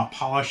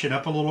 polish it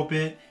up a little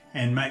bit,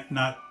 and make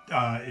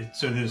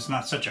so that it's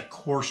not such a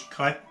coarse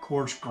cut,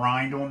 coarse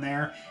grind on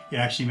there. It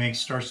actually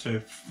starts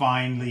to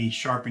finely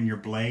sharpen your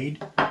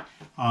blade.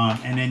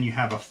 And then you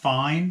have a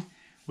fine,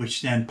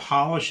 which then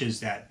polishes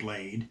that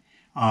blade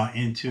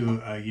into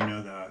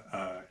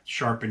the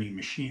sharpening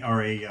machine,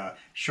 or a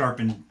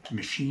sharpened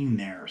machine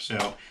there.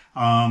 So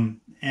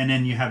and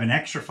then you have an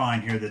extra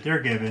fine here that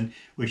they're given,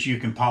 which you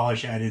can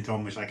polish that into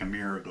almost like a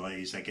mirror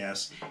glaze, I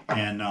guess,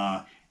 and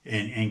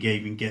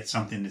even get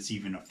something that's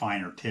even a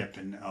finer tip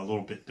and a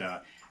little bit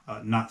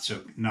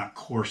not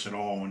coarse at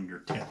all on your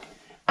tip,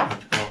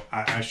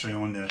 actually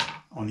on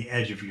the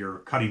edge of your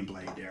cutting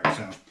blade there.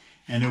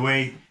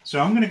 So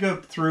I'm going to go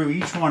through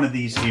each one of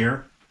these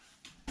here.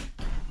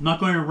 I'm not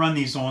going to run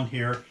these on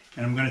here,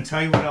 and I'm going to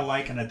tell you what I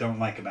like and I don't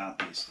like about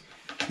these.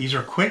 These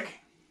are quick,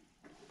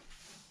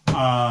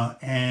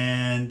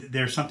 and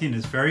there's something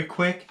that's very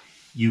quick.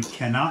 You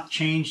cannot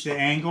change the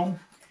angle.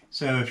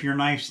 So if your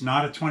knife's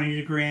not a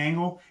 20-degree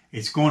angle,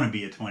 it's going to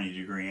be a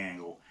 20-degree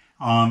angle.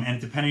 And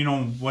depending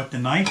on what the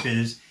knife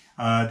is,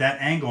 that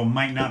angle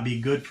might not be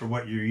good for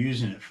what you're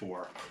using it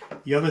for.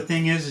 The other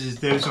thing is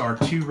those are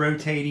two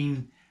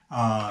rotating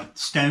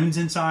stones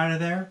inside of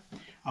there.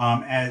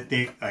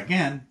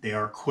 They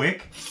are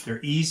quick, they're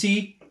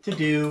easy to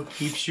do,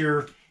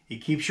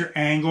 it keeps your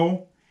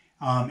angle,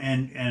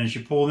 and as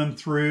you pull them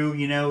through,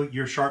 you know,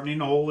 you're sharpening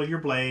the hole of your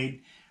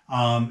blade,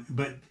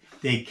 but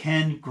they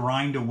can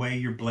grind away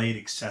your blade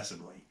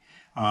excessively.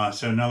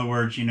 So in other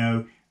words, you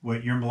know,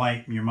 what your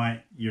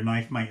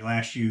knife might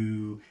last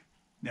you,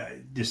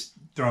 just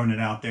throwing it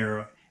out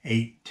there,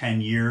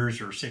 8-10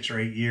 years or 6 or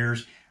 8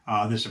 years.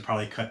 This will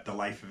probably cut the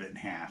life of it in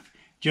half,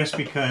 just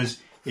because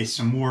it's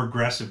some more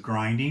aggressive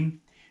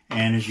grinding,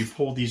 and as you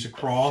pull these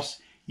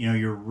across, you know,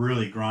 you're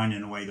really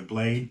grinding away the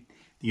blade.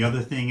 The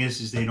other thing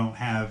is they don't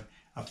have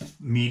a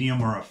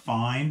medium or a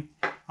fine.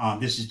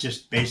 This is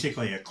just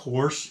basically a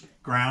coarse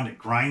ground. It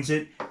grinds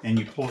it, and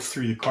you pull it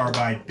through the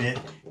carbide bit,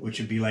 which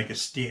would be like a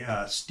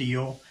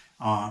steel,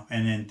 and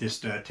then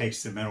just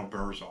takes the metal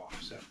burrs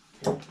off. So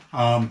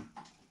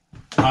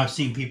I've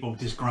seen people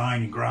just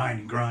grind and grind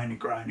and grind and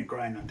grind and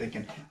grind. I'm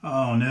thinking,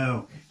 oh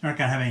no, they're not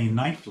gonna have any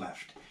knife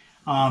left.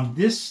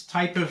 This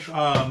type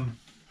of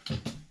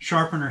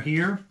sharpener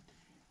here,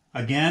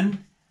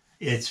 again,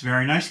 it's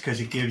very nice because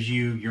it gives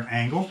you your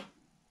angle.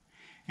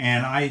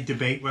 And I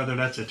debate whether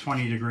that's a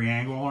 20-degree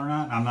angle or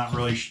not. I'm not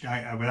really,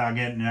 without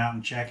getting it out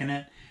and checking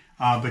it.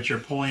 But you're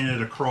pulling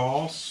it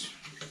across.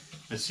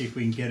 Let's see if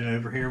we can get it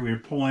over here. We're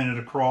pulling it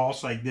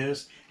across like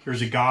this.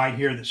 There's a guide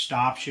here that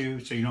stops you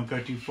so you don't go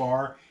too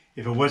far.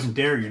 If it wasn't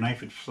there, your knife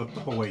would flip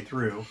the whole way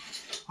through.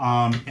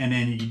 And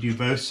then you do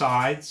both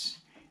sides.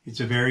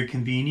 It's a very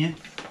convenient.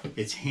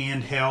 It's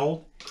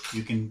handheld.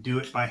 You can do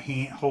it by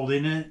hand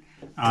holding it.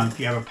 If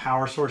you have a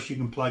power source you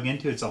can plug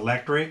into, it's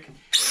electric.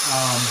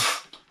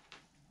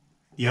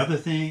 The other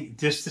thing,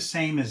 just the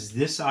same as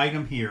this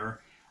item here,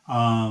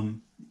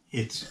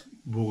 it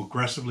will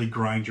aggressively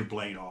grind your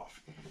blade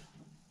off.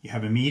 You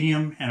have a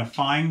medium and a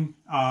fine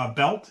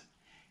belt.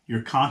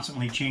 You're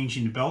constantly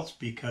changing the belts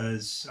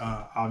because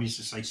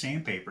obviously it's like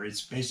sandpaper.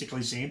 It's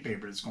basically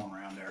sandpaper that's going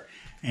around there.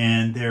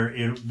 And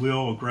it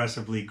will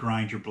aggressively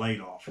grind your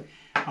blade off.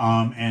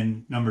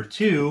 And number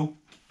two,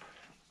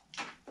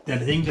 the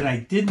thing that I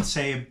didn't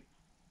say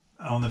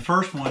on the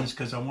first one is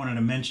because I wanted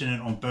to mention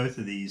it on both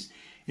of these,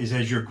 is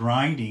as you're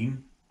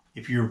grinding,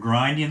 if you're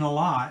grinding a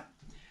lot,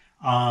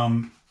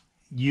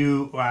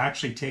 you will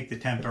actually take the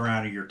temper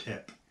out of your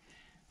tip.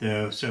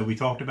 So we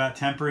talked about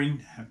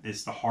tempering.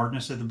 It's the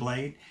hardness of the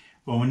blade.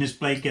 Well, when this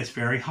blade gets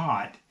very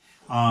hot,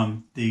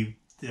 the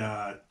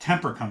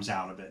temper comes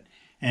out of it.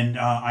 And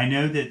I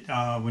know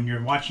that when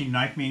you're watching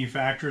knife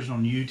manufacturers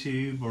on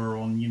YouTube or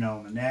on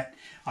the net,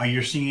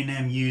 you're seeing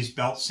them use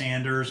belt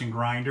sanders and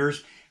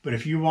grinders. But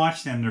if you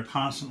watch them, they're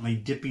constantly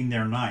dipping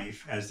their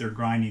knife as they're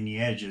grinding the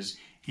edges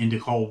into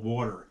cold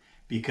water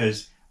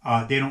because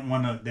they don't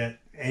want to, that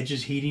edge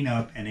is heating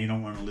up and they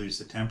don't want to lose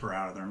the temper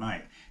out of their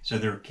knife. So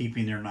they're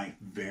keeping their knife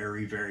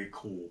very, very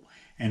cool.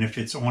 And if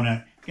it's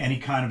on any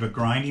kind of a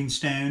grinding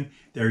stone,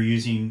 they're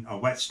using a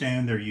wet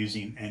stone, they're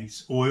using any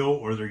oil,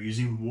 or they're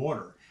using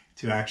water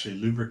to actually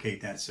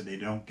lubricate that so they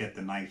don't get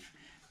the knife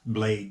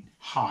blade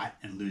hot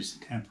and lose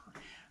the temper.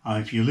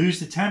 If you lose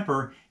the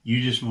temper,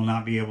 you just will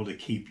not be able to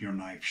keep your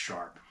knife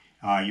sharp.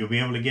 You'll be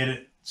able to get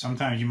it,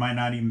 sometimes you might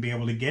not even be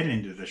able to get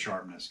into the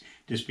sharpness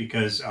just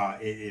because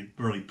it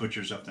really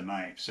butchers up the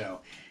knife.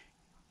 So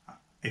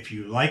if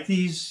you like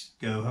these,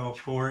 go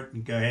for it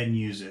and go ahead and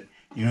use it.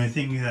 The only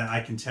thing that I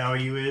can tell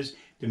you is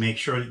to make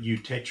sure that you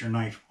take your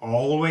knife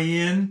all the way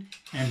in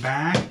and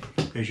back,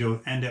 because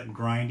you'll end up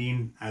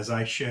grinding, as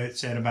I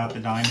said about the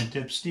diamond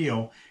tip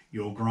steel,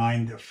 you'll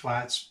grind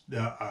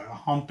the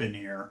hump in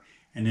here,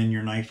 and then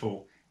your knife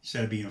will,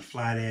 instead of being a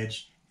flat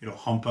edge, it'll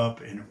hump up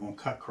and it won't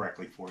cut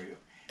correctly for you.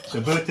 So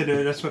both of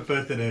those, that's what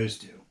both of those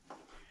do.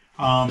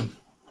 The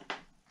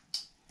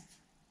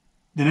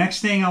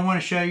next thing I want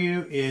to show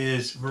you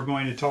is we're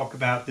going to talk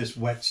about this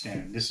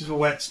whetstone. This is a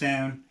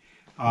whetstone.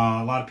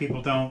 A lot of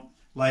people don't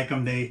like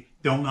them. They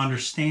don't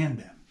understand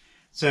them.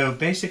 So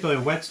basically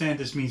a whetstone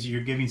just means that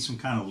you're giving some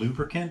kind of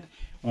lubricant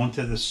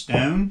onto the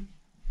stone,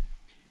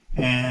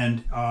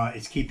 and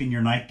it's keeping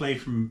your knife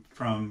blade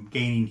from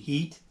gaining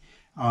heat,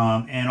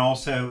 and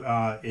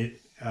also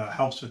it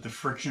helps with the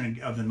friction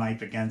of the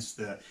knife against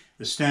the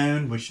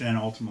stone, which then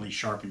ultimately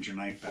sharpens your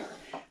knife better.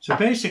 So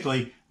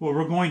basically what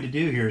we're going to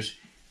do here is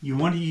you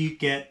want to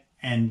get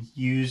and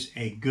use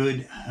a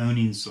good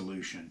honing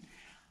solution.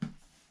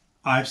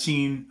 I've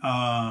seen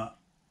the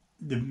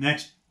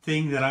next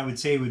thing that I would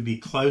say would be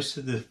close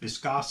to the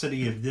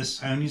viscosity of this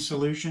honing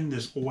solution,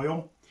 this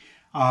oil,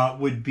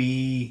 would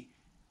be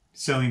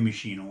sewing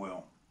machine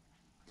oil.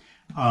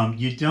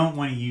 You don't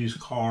want to use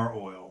car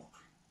oil.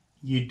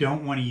 You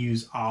don't want to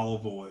use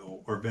olive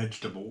oil or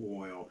vegetable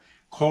oil.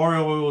 Car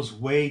oil is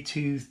way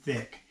too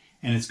thick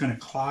and it's going to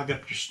clog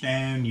up your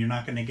stone. You're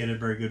not going to get a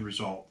very good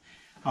result.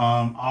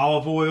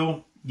 Olive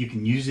oil, you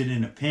can use it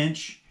in a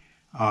pinch.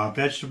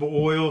 Vegetable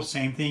oil,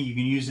 same thing. You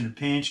can use in a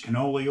pinch,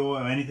 canola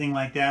oil, anything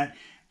like that.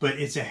 But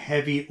it's a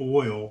heavy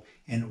oil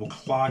and it will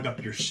clog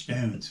up your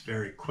stones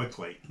very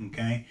quickly,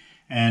 okay?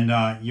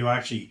 And you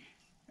actually,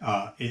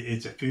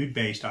 it's a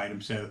food-based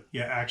item, so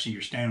yeah, actually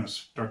your stone will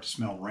start to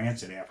smell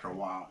rancid after a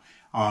while.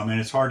 And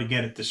it's hard to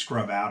get it to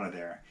scrub out of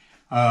there.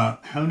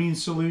 Honing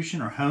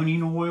solution or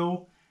honing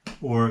oil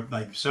or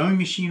like sewing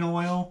machine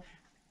oil,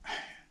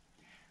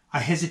 I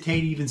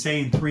hesitate even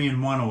saying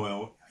 3-in-1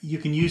 oil. You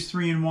can use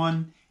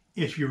 3-in-1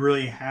 if you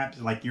really have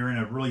to, like you're in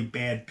a really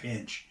bad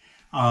pinch.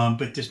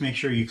 But just make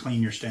sure you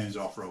clean your stones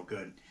off real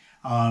good.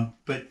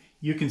 But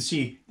you can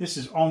see this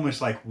is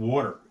almost like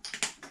water.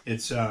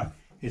 It's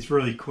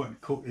really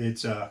cool.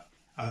 It's a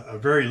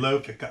very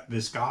low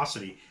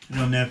viscosity. I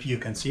don't know if you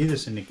can see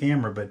this in the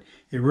camera, but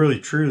it really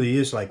truly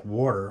is like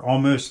water,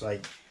 almost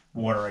like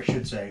water, I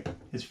should say.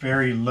 It's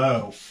very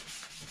low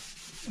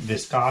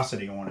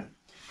viscosity on it,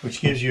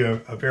 which gives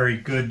you a very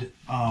good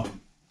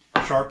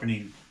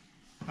sharpening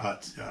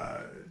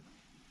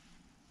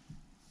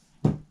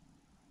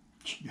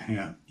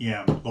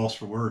lost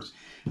for words.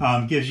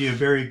 Gives you a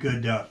very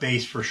good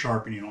base for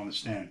sharpening on the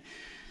stone.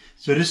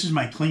 So this is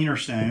my cleaner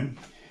stone,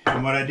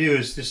 and what I do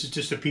is, this is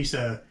just a piece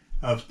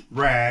of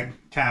rag,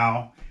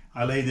 towel.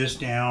 I lay this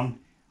down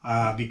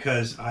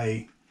because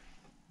I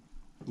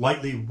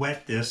lightly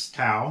wet this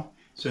towel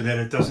so that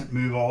it doesn't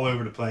move all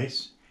over the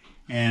place.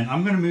 And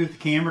I'm going to move the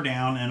camera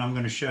down and I'm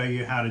going to show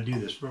you how to do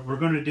this. What we're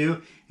going to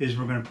do is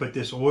we're going to put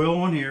this oil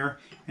on here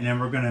and then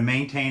we're going to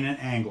maintain an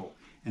angle.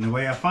 And the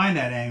way I find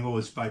that angle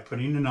is by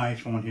putting the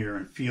knife on here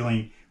and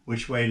feeling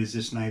which way does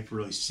this knife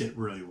really sit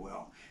really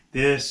well.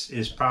 This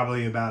is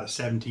probably about a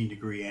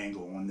 17-degree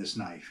angle on this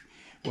knife.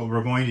 What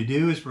we're going to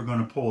do is we're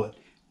going to pull it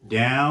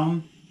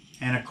down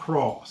and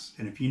across.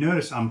 And if you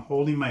notice, I'm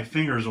holding my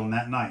fingers on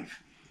that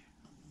knife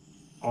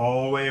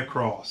all the way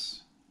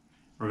across.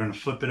 We're going to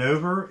flip it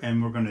over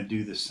and we're going to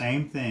do the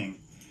same thing.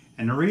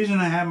 And the reason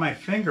I have my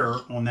finger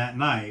on that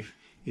knife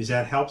is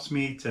that helps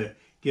me to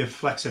give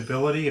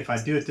flexibility. If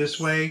I do it this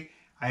way,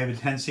 I have a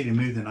tendency to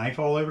move the knife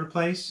all over the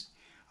place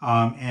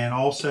and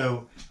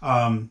also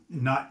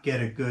not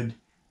get a good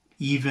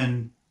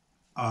even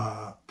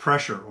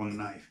pressure on the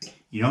knife.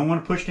 You don't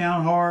want to push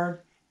down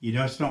hard. You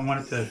just don't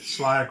want it to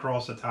slide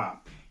across the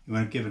top. You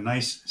want to give a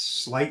nice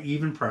slight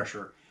even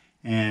pressure.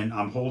 And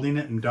I'm holding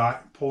it and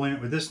pulling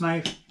it with this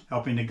knife,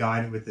 helping to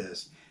guide it with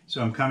this.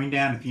 So I'm coming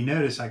down. If you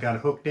notice, I got a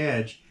hooked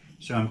edge,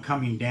 so I'm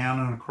coming down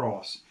and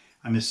across.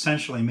 I'm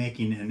essentially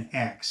making an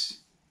X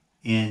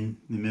in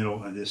the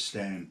middle of this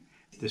stone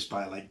just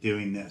by like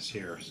doing this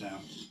here. So,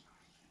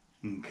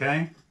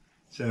 okay.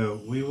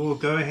 So we will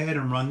go ahead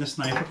and run this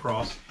knife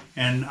across,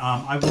 and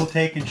I will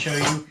take and show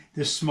you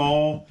this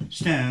small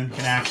stone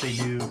can actually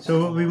do.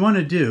 So what we want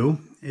to do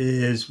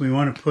is we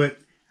want to put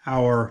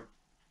our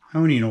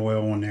honing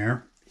oil on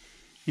there,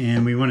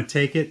 and we want to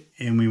take it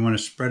and we want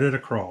to spread it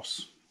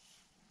across.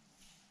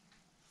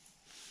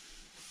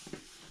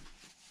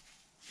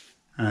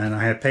 And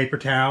I have paper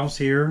towels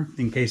here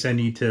in case I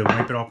need to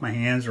wipe it off my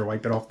hands or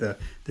wipe it off the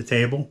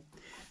table.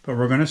 But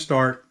we're going to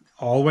start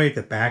all the way at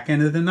the back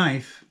end of the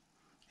knife,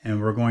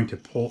 and we're going to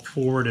pull it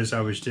forward as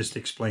I was just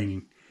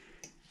explaining.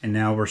 And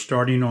now we're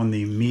starting on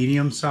the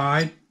medium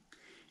side.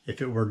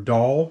 If it were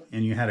dull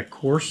and you had a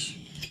coarse,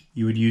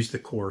 you would use the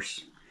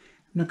coarse.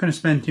 I'm not going to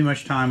spend too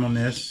much time on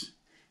this.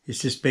 It's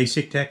just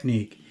basic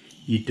technique.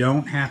 You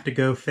don't have to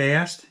go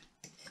fast.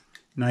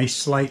 Nice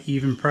slight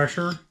even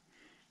pressure.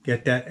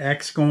 Get that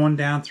X going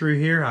down through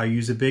here. I'll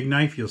use a big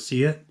knife, you'll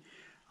see it.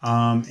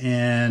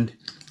 And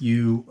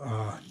you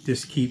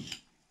just keep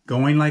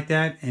going like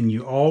that, and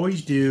you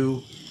always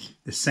do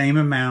the same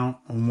amount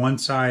on one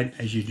side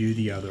as you do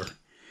the other.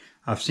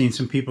 I've seen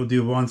some people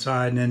do one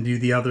side and then do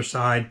the other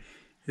side.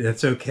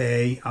 That's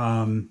okay.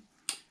 I'm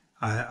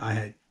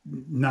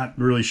not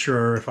really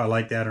sure if I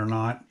like that or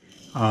not,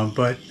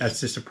 but that's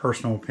just a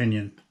personal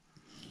opinion.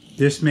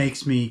 This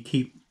makes me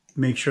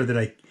make sure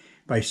that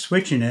by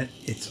switching it,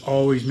 it's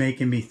always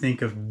making me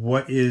think of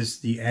what is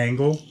the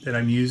angle that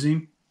I'm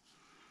using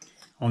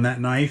on that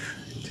knife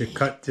to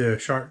cut to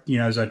sharp,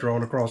 as I draw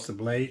it across the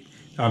blade,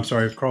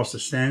 across the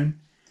stone.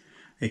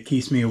 It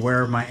keeps me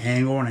aware of my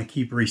angle and I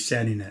keep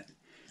resetting it.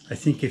 I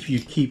think if you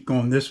keep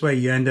going this way,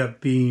 you end up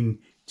being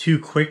too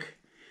quick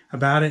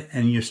about it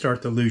and you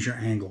start to lose your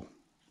angle.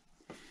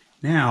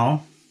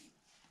 Now,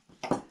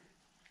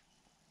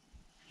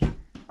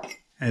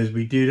 as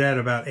we do that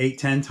about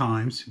 8-10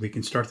 times, we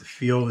can start to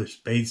feel this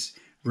base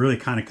really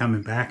kind of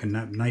coming back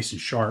and nice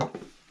and sharp.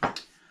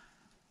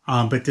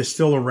 But there's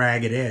still a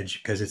ragged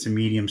edge because it's a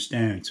medium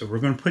stone. So we're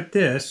going to put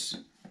this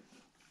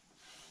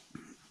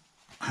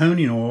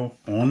honing oil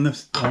on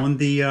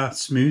the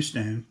smooth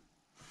stone,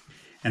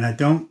 and I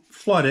don't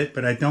flood it,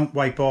 but I don't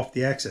wipe off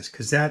the excess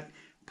because that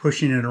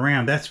pushing it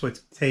around, that's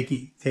what's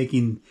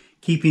keeping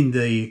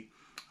the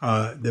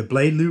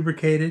blade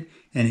lubricated,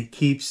 and it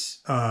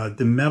keeps the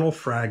metal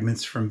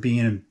fragments from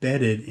being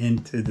embedded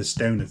into the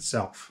stone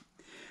itself.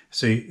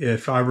 So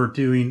if I were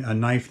doing a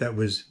knife that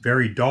was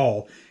very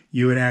dull,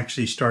 you would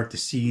actually start to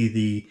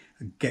see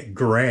get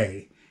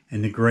gray,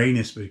 and the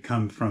grayness would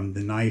come from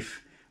the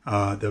knife,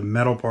 the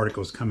metal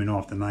particles coming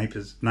off the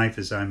knife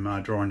as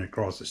I'm drawing it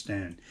across the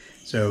stone.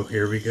 So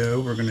here we go.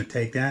 We're going to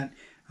take that.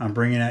 I'm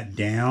bringing that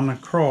down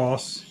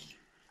across,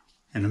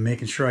 and I'm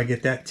making sure I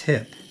get that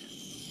tip.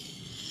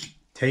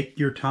 Take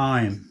your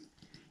time.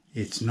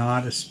 It's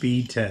not a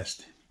speed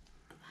test.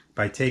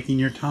 By taking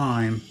your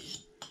time,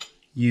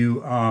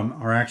 you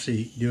are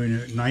actually doing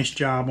a nice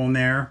job on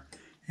there,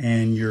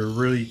 and you're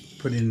really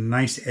putting a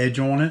nice edge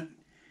on it,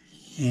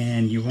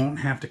 and you won't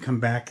have to come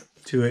back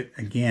to it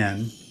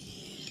again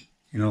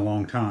in a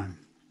long time.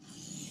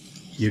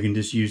 You can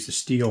just use the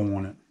steel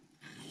on it.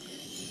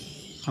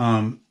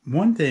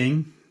 One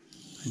thing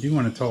I do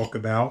want to talk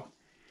about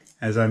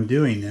as I'm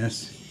doing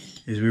this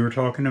is we were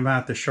talking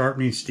about the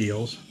sharpening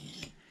steels.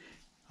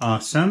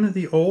 Some of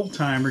the old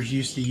timers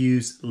used to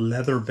use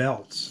leather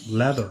belts,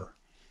 leather,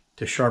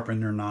 to sharpen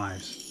their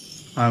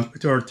knives,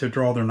 or to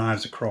draw their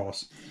knives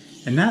across.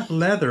 And that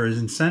leather is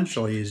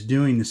essentially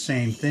doing the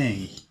same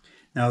thing.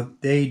 Now,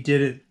 they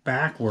did it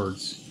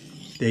backwards.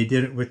 They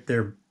did it with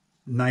their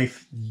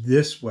knife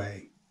this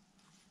way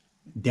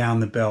down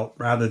the belt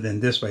rather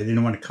than this way. They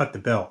didn't want to cut the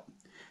belt.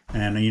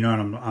 And you know,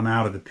 I'm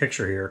out of the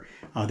picture here.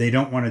 They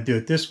don't want to do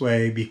it this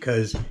way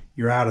because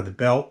you're out of the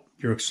belt.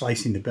 You're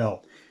slicing the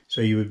belt. So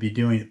you would be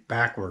doing it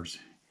backwards.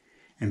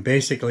 And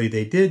basically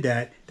they did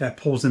that. That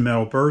pulls the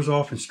metal burrs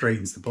off and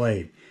straightens the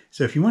blade.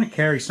 So if you want to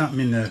carry something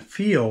in the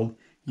field,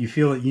 you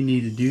feel that you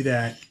need to do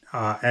that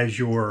as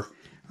you're,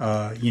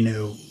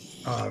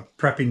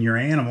 prepping your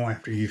animal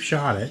after you've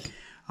shot it.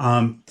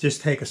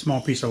 Just take a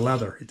small piece of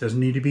leather. It doesn't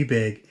need to be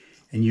big.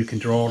 And you can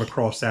draw it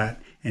across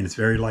that. And it's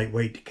very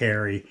lightweight to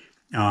carry.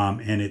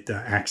 And it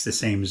acts the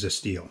same as a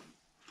steel.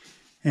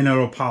 And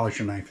it'll polish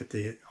your knife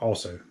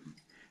also.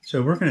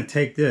 So we're going to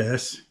take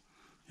this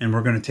and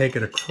we're going to take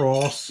it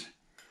across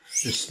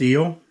the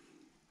steel.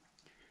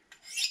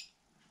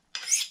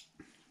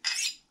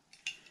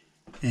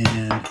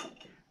 And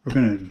we're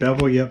going to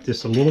bevel you up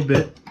just a little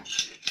bit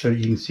so that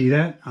you can see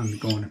that. I'm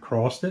going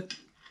across it,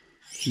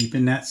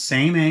 keeping that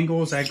same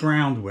angle as I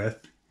ground with.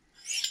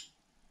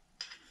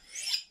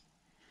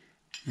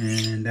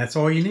 And that's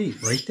all you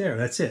need right there.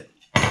 That's it.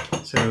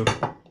 So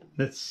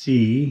let's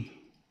see.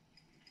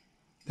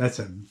 That's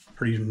a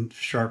pretty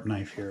sharp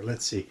knife here.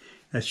 Let's see.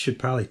 That should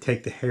probably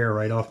take the hair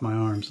right off my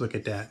arms. Look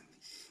at that.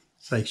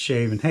 It's like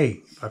shaving. Hey,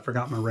 if I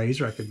forgot my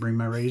razor, I could bring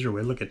my razor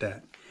with. Look at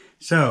that.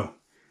 So,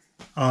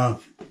 I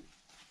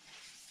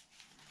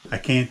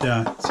can't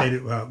say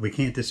that we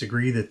can't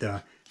disagree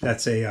that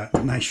that's a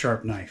nice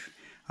sharp knife.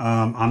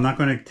 I'm not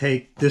going to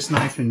take this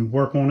knife and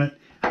work on it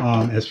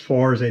as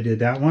far as I did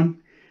that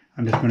one.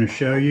 I'm just going to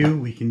show you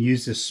we can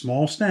use this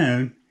small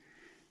stone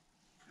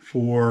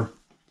for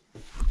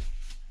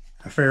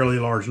a fairly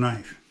large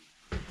knife.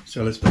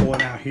 So let's pull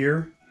it out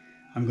here.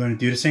 I'm going to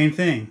do the same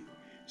thing.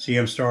 See,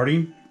 I'm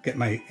starting, get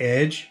my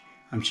edge,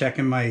 I'm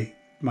checking my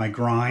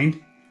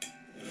grind,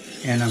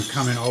 and I'm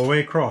coming all the way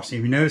across.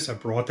 If you notice, I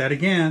brought that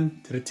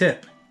again to the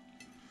tip.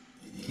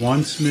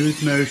 One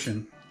smooth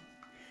motion,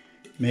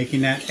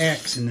 making that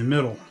X in the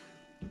middle.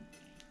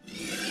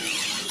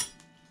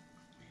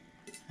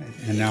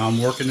 And now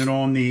I'm working it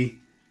on the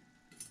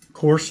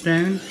coarse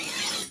stone.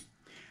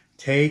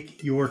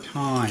 Take your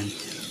time.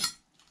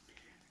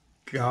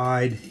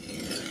 Guide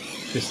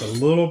just a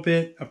little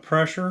bit of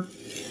pressure.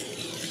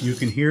 You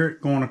can hear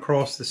it going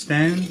across the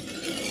stone.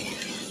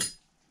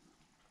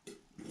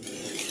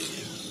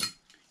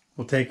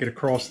 We'll take it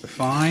across the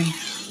fine.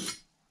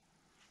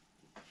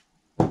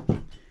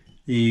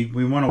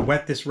 We want to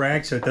wet this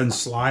rag so it doesn't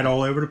slide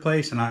all over the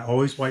place, and I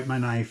always wipe my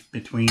knife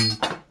between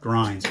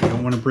grinds. I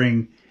don't want to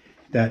bring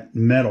that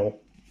metal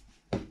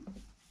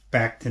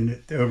back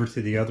over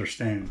to the other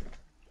stone.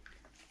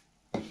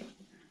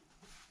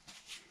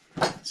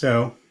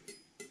 So,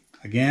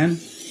 again,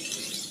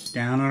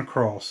 down and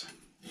across,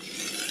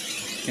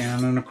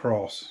 down and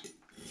across,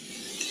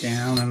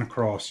 down and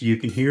across. You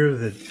can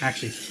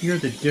actually hear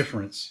the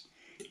difference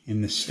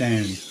in the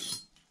stone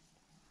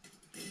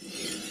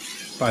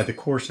by the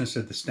coarseness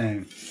of the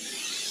stone.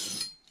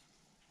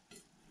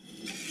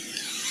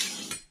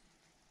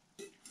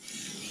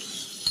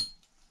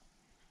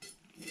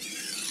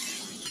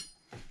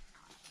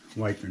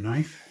 Wipe your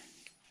knife.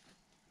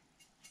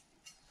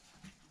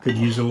 Could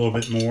use a little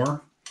bit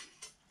more.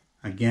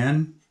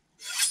 Again,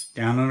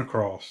 down and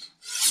across,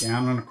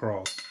 down and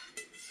across,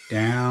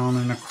 down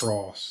and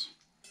across,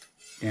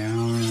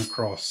 down and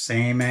across.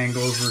 Same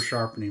angles we're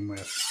sharpening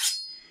with.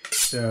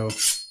 So,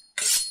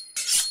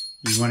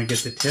 you want to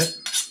get the tip,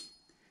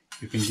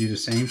 you can do the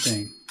same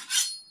thing,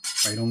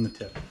 right on the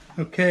tip.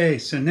 Okay,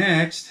 so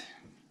next,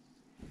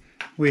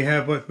 we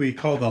have what we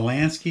call the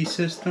Lansky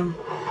system.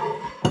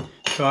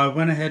 So I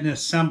went ahead and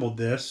assembled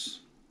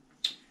this.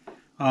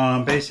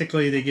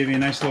 Basically, they give you a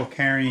nice little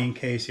carrying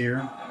case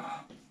here.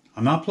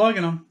 I'm not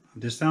plugging them.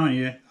 I'm just telling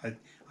you.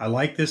 I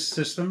like this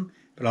system,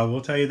 but I will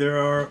tell you there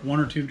are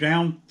one or two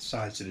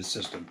downsides to this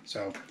system.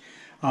 So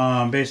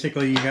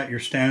basically, you got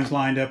your stones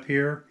lined up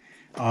here.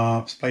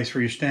 It's a place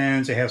for your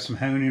stones. They have some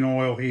honing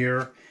oil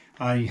here.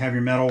 You have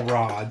your metal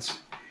rods.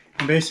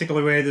 And basically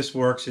the way this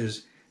works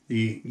is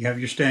you have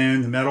your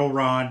stone, the metal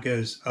rod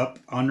goes up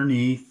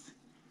underneath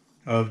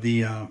of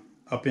the,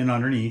 up in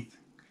underneath.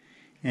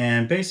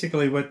 And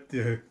basically what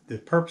the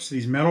purpose of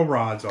these metal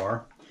rods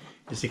are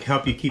is to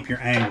help you keep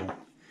your angle.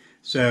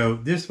 So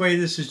this way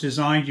this is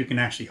designed, you can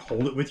actually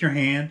hold it with your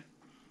hand.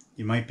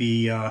 You might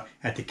be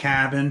at the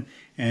cabin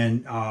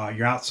and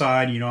you're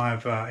outside, you don't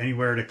have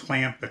anywhere to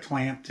clamp the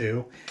clamp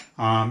to.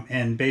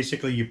 And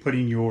basically you're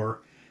putting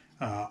your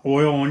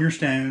oil on your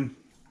stone,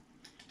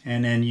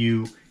 and then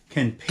you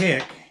can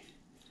pick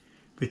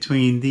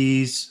between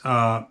these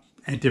at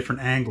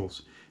different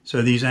angles.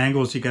 So these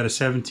angles, you got a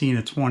 17,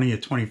 a 20, a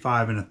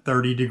 25, and a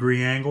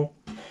 30-degree angle.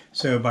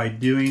 So by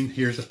doing,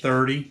 here's a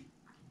 30.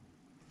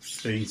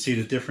 So you can see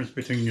the difference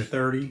between your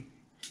 30.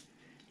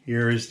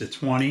 Here is the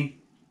 20.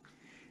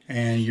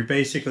 And you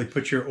basically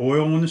put your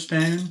oil on the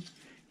stone,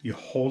 you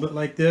hold it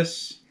like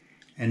this,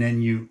 and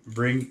then you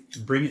bring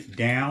it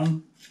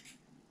down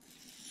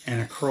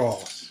and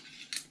across.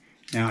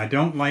 Now I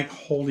don't like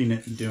holding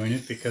it and doing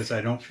it because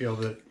I don't feel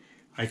that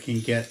I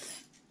can get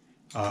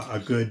a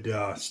good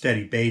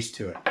steady base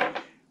to it.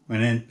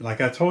 And then,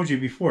 like I told you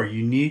before,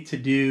 you need to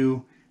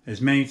do as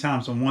many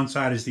times on one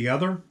side as the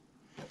other.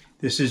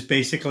 This is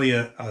basically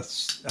a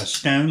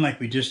stone like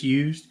we just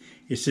used.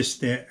 It's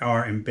just that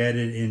are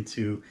embedded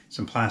into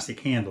some plastic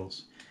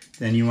handles.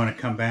 Then you want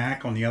to come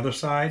back on the other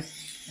side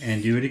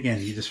and do it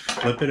again. You just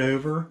flip it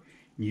over.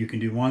 You can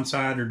do one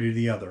side or do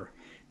the other.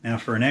 Now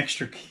for an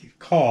extra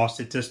cost,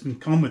 it doesn't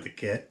come with the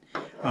kit.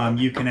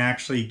 You can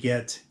actually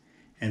get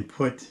and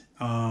put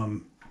a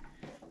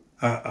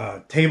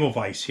table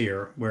vise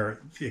here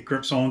where it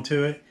grips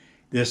onto it.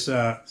 This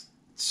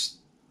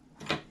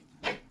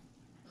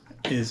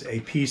is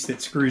a piece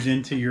that screws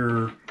into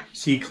your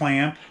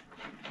C-clamp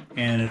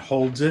and it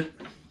holds it,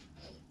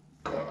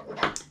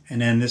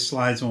 and then this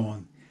slides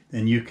on.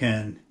 Then you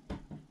can,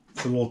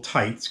 it's a little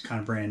tight, it's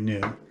kind of brand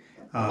new,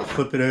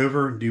 flip it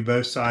over and do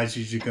both sides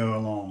as you go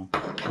along.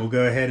 We'll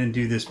go ahead and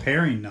do this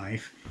paring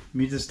knife. Let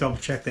me just double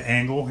check the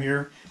angle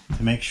here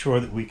to make sure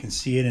that we can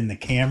see it in the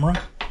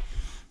camera.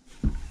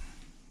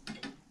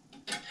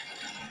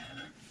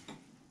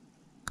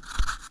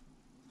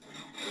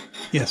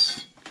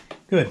 Yes,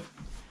 good.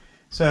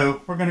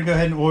 So we're going to go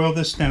ahead and oil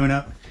this stone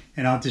up,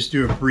 and I'll just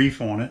do a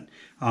brief on it.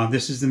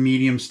 This is the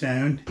medium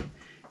stone,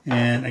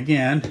 and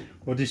again,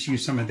 we'll just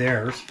use some of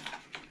their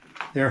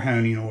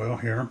honing oil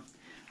here.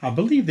 I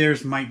believe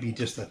theirs might be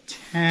just a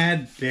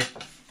tad bit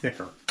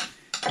thicker,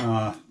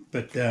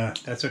 but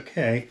that's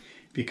okay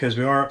because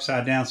we are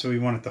upside down, so we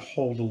want it to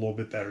hold a little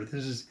bit better.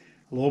 This is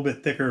a little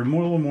bit thicker, a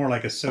little more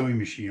like a sewing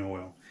machine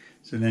oil.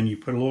 So then you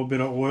put a little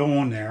bit of oil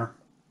on there,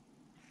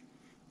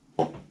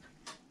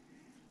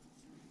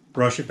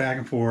 brush it back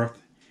and forth,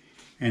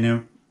 and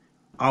then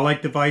I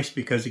like the vise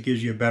because it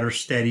gives you a better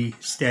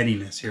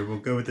steadiness. Here, we'll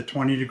go with the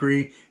 20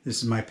 degree.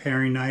 This is my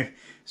paring knife,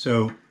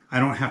 so I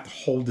don't have to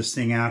hold this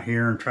thing out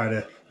here and try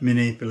to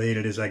manipulate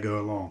it as I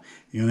go along.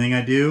 The only thing I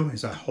do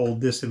is I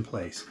hold this in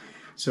place.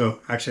 So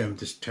actually I'm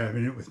just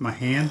tapping it with my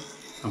hand.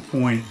 I'm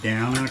pulling it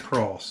down and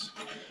across.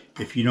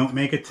 If you don't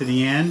make it to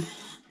the end,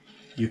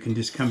 you can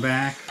just come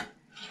back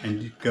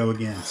and go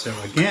again. So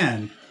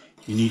again,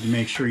 you need to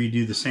make sure you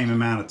do the same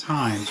amount of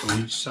times on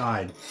each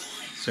side.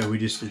 So we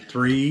just did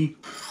 3.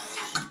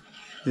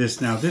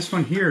 Now this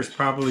one here is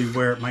probably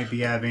where it might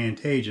be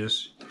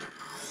advantageous.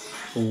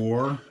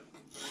 4,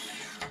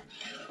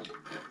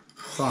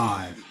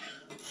 5.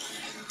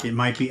 It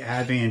might be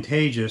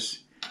advantageous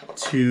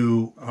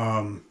to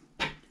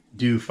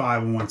do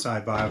 5 on one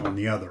side, 5 on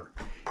the other.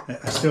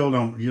 I still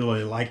don't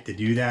really like to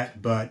do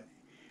that, but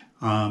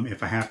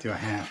if I have to, I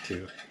have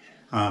to.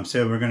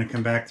 So we're going to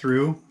come back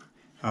through,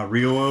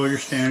 re-oil your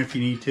stone if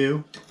you need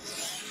to,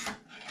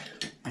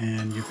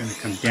 and you're going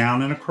to come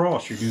down and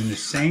across. You're doing the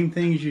same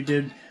thing as you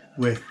did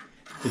with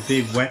the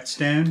big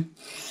whetstone.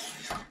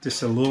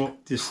 Just a little.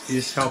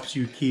 This helps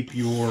you keep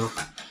your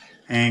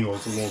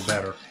angles a little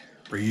better.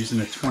 We're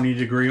using a 20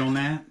 degree on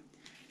that.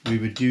 We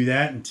would do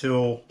that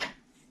until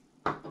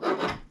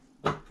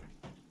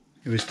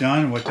it was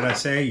done. What did I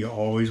say? You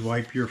always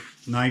wipe your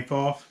knife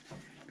off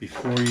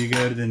before you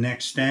go to the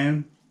next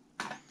stone.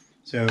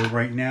 So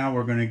right now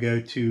we're going to go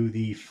to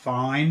the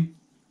fine.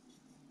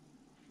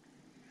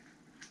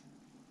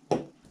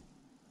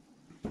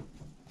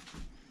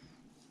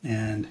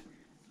 And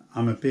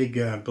I'm a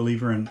big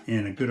believer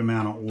in a good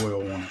amount of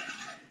oil on it.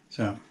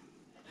 So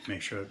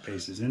make sure the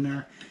base is in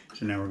there.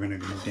 So now we're going to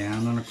go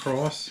down and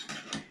across.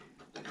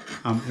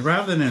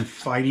 Rather than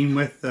fighting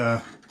with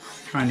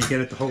trying to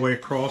get it the whole way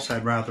across,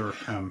 I'd rather,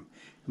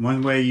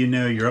 one way you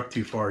know you're up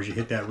too far is you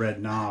hit that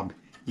red knob.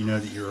 You know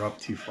that you're up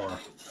too far.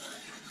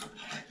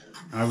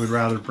 I would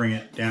rather bring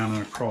it down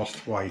and across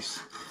twice.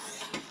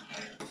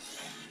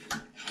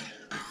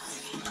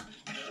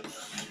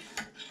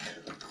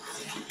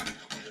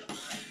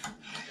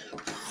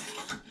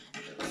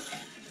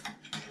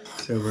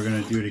 So we're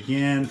going to do it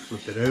again,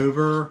 flip it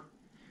over,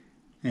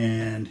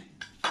 and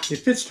it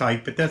fits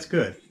tight, but that's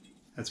good.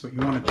 That's what you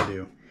want it to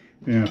do.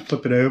 We're going to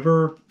flip it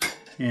over,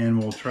 and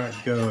we'll try to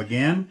go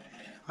again.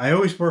 I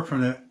always work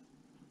from the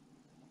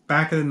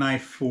back of the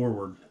knife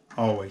forward,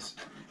 always.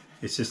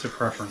 It's just a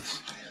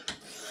preference.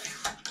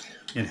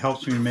 It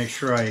helps me to make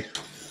sure I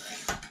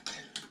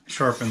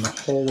sharpen the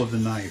whole of the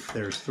knife.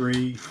 There's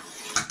 3,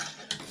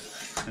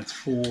 that's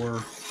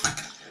 4,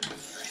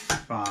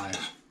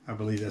 5. I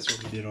believe that's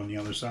what we did on the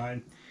other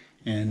side.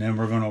 And then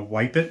we're going to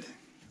wipe it.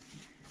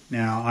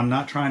 Now, I'm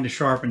not trying to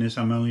sharpen this.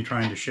 I'm only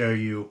trying to show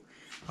you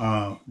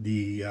how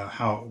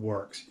it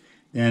works.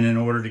 Then in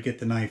order to get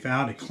the knife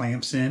out, it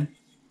clamps in.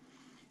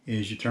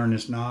 Is you turn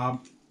this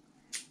knob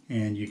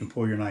and you can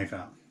pull your knife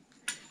out.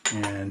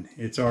 And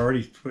it's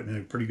already putting a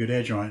pretty good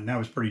edge on it, and that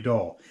was pretty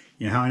dull.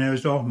 You know how I know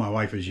it's dull? My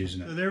wife was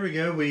using it. So there we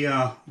go. We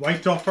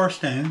wiped off our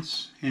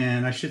stones,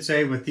 and I should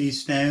say with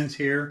these stones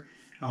here,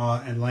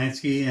 and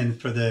Lansky,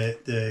 and for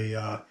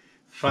the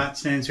flat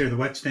stones here, the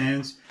wet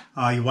stones,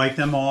 you wipe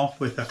them off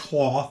with a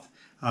cloth.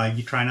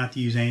 You try not to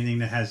use anything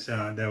that has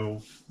that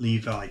will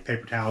leave like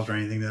paper towels or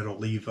anything that will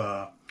leave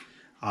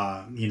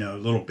you know,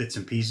 little bits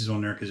and pieces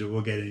on there, because it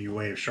will get in your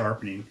way of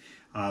sharpening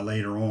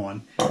later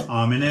on.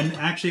 And then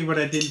actually what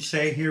I didn't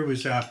say here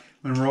was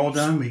when we're all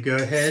done, we go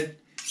ahead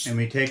and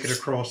we take it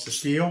across the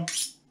steel,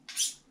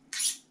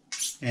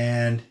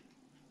 and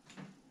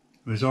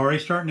it was already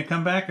starting to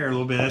come back there a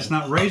little bit. That's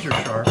not razor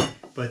sharp,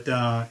 but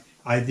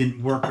I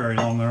didn't work very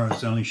long there. I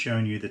was only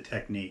showing you the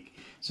technique.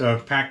 So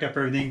I've packed up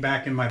everything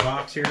back in my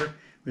box here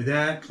with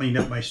that, cleaned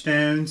up my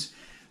stones,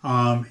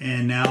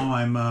 and now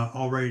I'm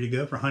all ready to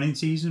go for hunting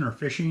season or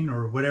fishing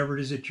or whatever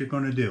it is that you're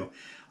going to do.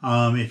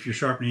 If you're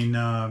sharpening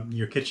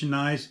your kitchen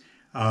knives,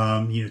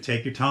 you know,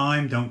 take your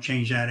time. Don't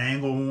change that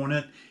angle on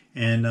it.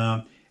 And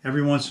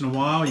every once in a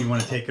while, you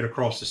want to take it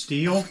across the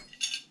steel.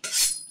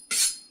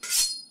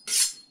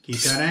 Keep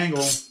that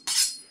angle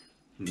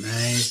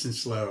nice and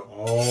slow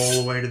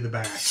all the way to the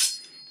back.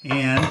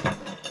 And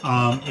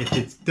if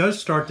it does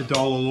start to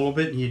dull a little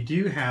bit, and you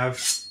do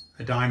have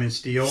a diamond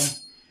steel,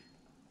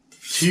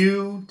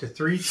 2 to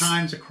 3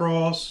 times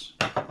across,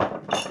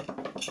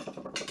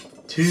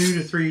 2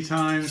 to 3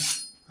 times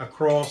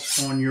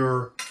across on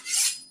your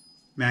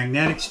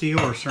magnetic steel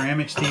or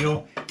ceramic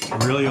steel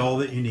is really all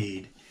that you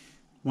need.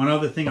 One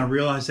other thing I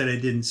realized that I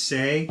didn't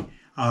say,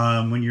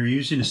 when you're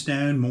using a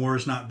stone, more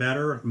is not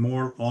better,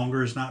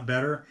 longer is not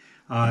better.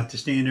 To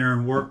stand there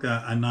and work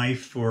a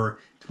knife for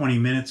 20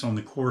 minutes on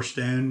the core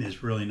stone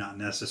is really not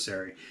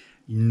necessary.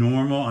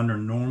 Under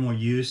normal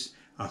use,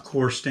 a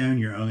core stone,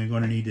 you're only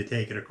going to need to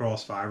take it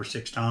across 5 or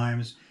 6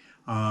 times,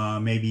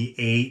 maybe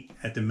 8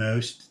 at the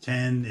most,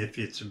 10 if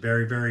it's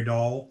very, very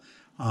dull.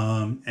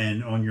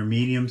 And on your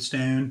medium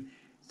stone,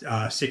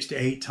 6 to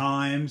 8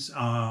 times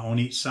on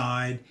each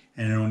side,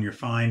 and on your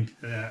fine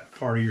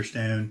part of your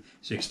stone,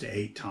 6 to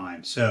 8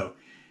 times. So,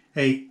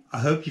 hey, I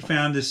hope you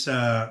found this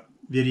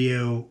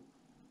video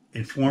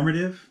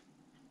informative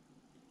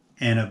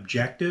and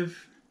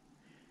objective.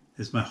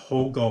 That's my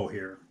whole goal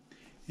here.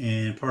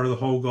 And part of the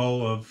whole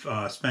goal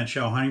of Spent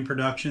Shell Hunting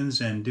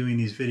Productions and doing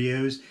these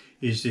videos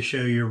is to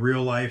show you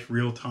real life,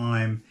 real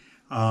time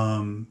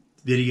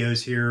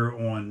videos here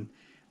on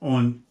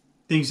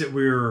things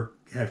that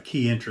have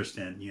key interest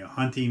in, you know,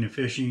 hunting and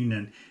fishing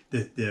and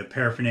the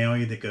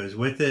paraphernalia that goes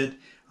with it.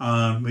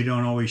 We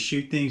don't always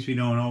shoot things, we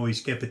don't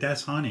always get, but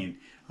that's hunting.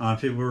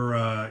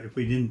 If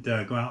we didn't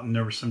go out, and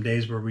there were some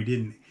days where we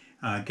didn't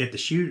get to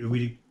shoot,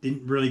 we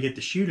didn't really get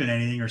to shoot at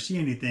anything or see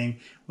anything.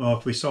 Well,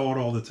 if we saw it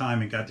all the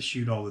time and got to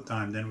shoot all the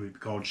time, then it would be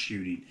called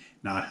shooting,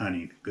 not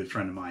hunting. A good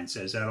friend of mine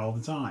says that all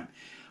the time.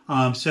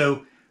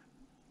 So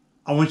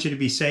I want you to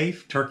be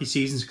safe. Turkey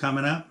season's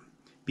coming up.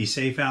 Be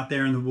safe out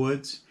there in the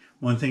woods.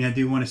 One thing I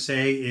do want to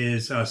say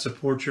is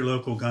support your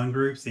local gun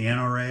groups, the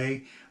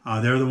NRA.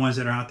 They're the ones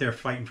that are out there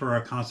fighting for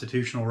our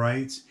constitutional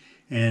rights.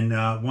 And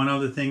one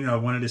other thing that I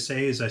wanted to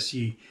say is I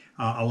see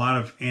a lot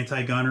of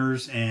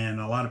anti-gunners and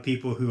a lot of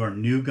people who are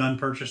new gun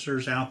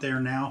purchasers out there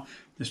now,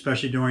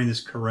 especially during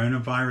this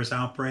coronavirus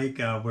outbreak,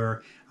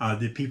 where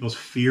the people's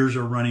fears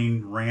are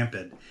running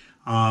rampant.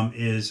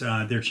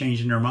 They're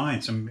changing their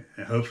mind.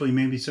 Hopefully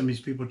maybe some of these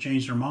people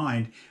change their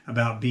mind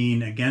about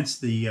being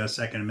against the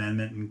Second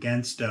Amendment and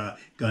against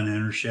gun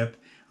ownership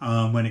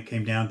when it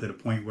came down to the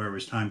point where it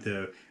was time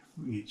to,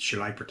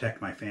 should I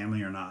protect my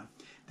family or not?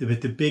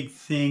 But the big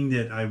thing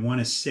that I want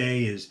to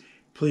say is,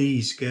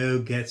 please go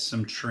get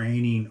some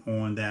training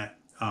on that,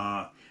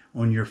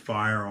 on your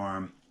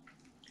firearm.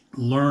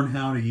 Learn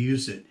how to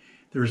use it.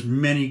 There's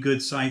many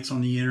good sites on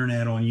the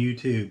internet, on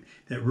YouTube,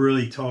 that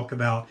really talk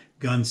about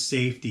gun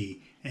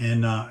safety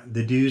and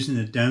the do's and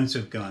the don'ts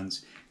of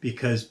guns,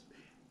 because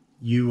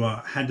you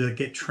had to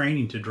get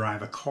training to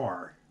drive a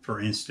car,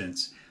 for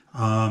instance.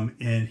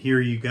 And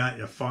here you got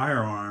a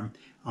firearm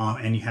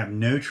and you have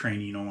no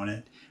training on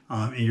it,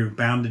 and you're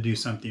bound to do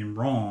something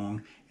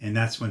wrong, and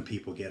that's when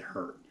people get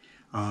hurt.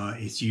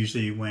 It's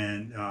usually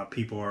when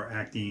people are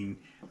acting,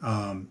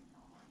 I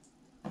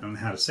don't know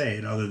how to say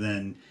it other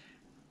than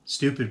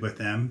stupid with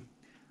them,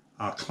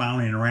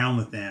 clowning around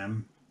with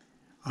them,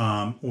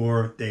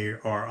 or they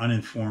are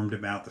uninformed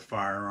about the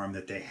firearm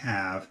that they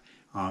have,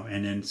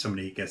 and then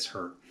somebody gets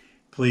hurt.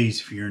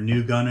 Please, if you're a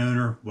new gun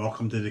owner,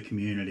 welcome to the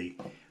community.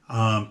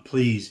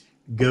 Please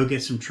go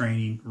get some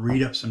training,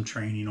 read up some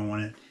training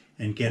on it,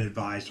 and get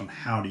advised on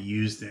how to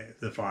use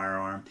the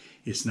firearm.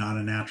 It's not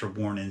a natural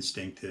born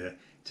instinct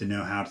to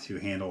know how to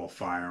handle a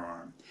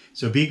firearm.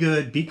 So be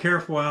good, be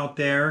careful out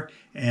there,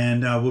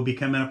 and we'll be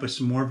coming up with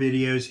some more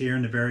videos here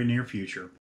in the very near future.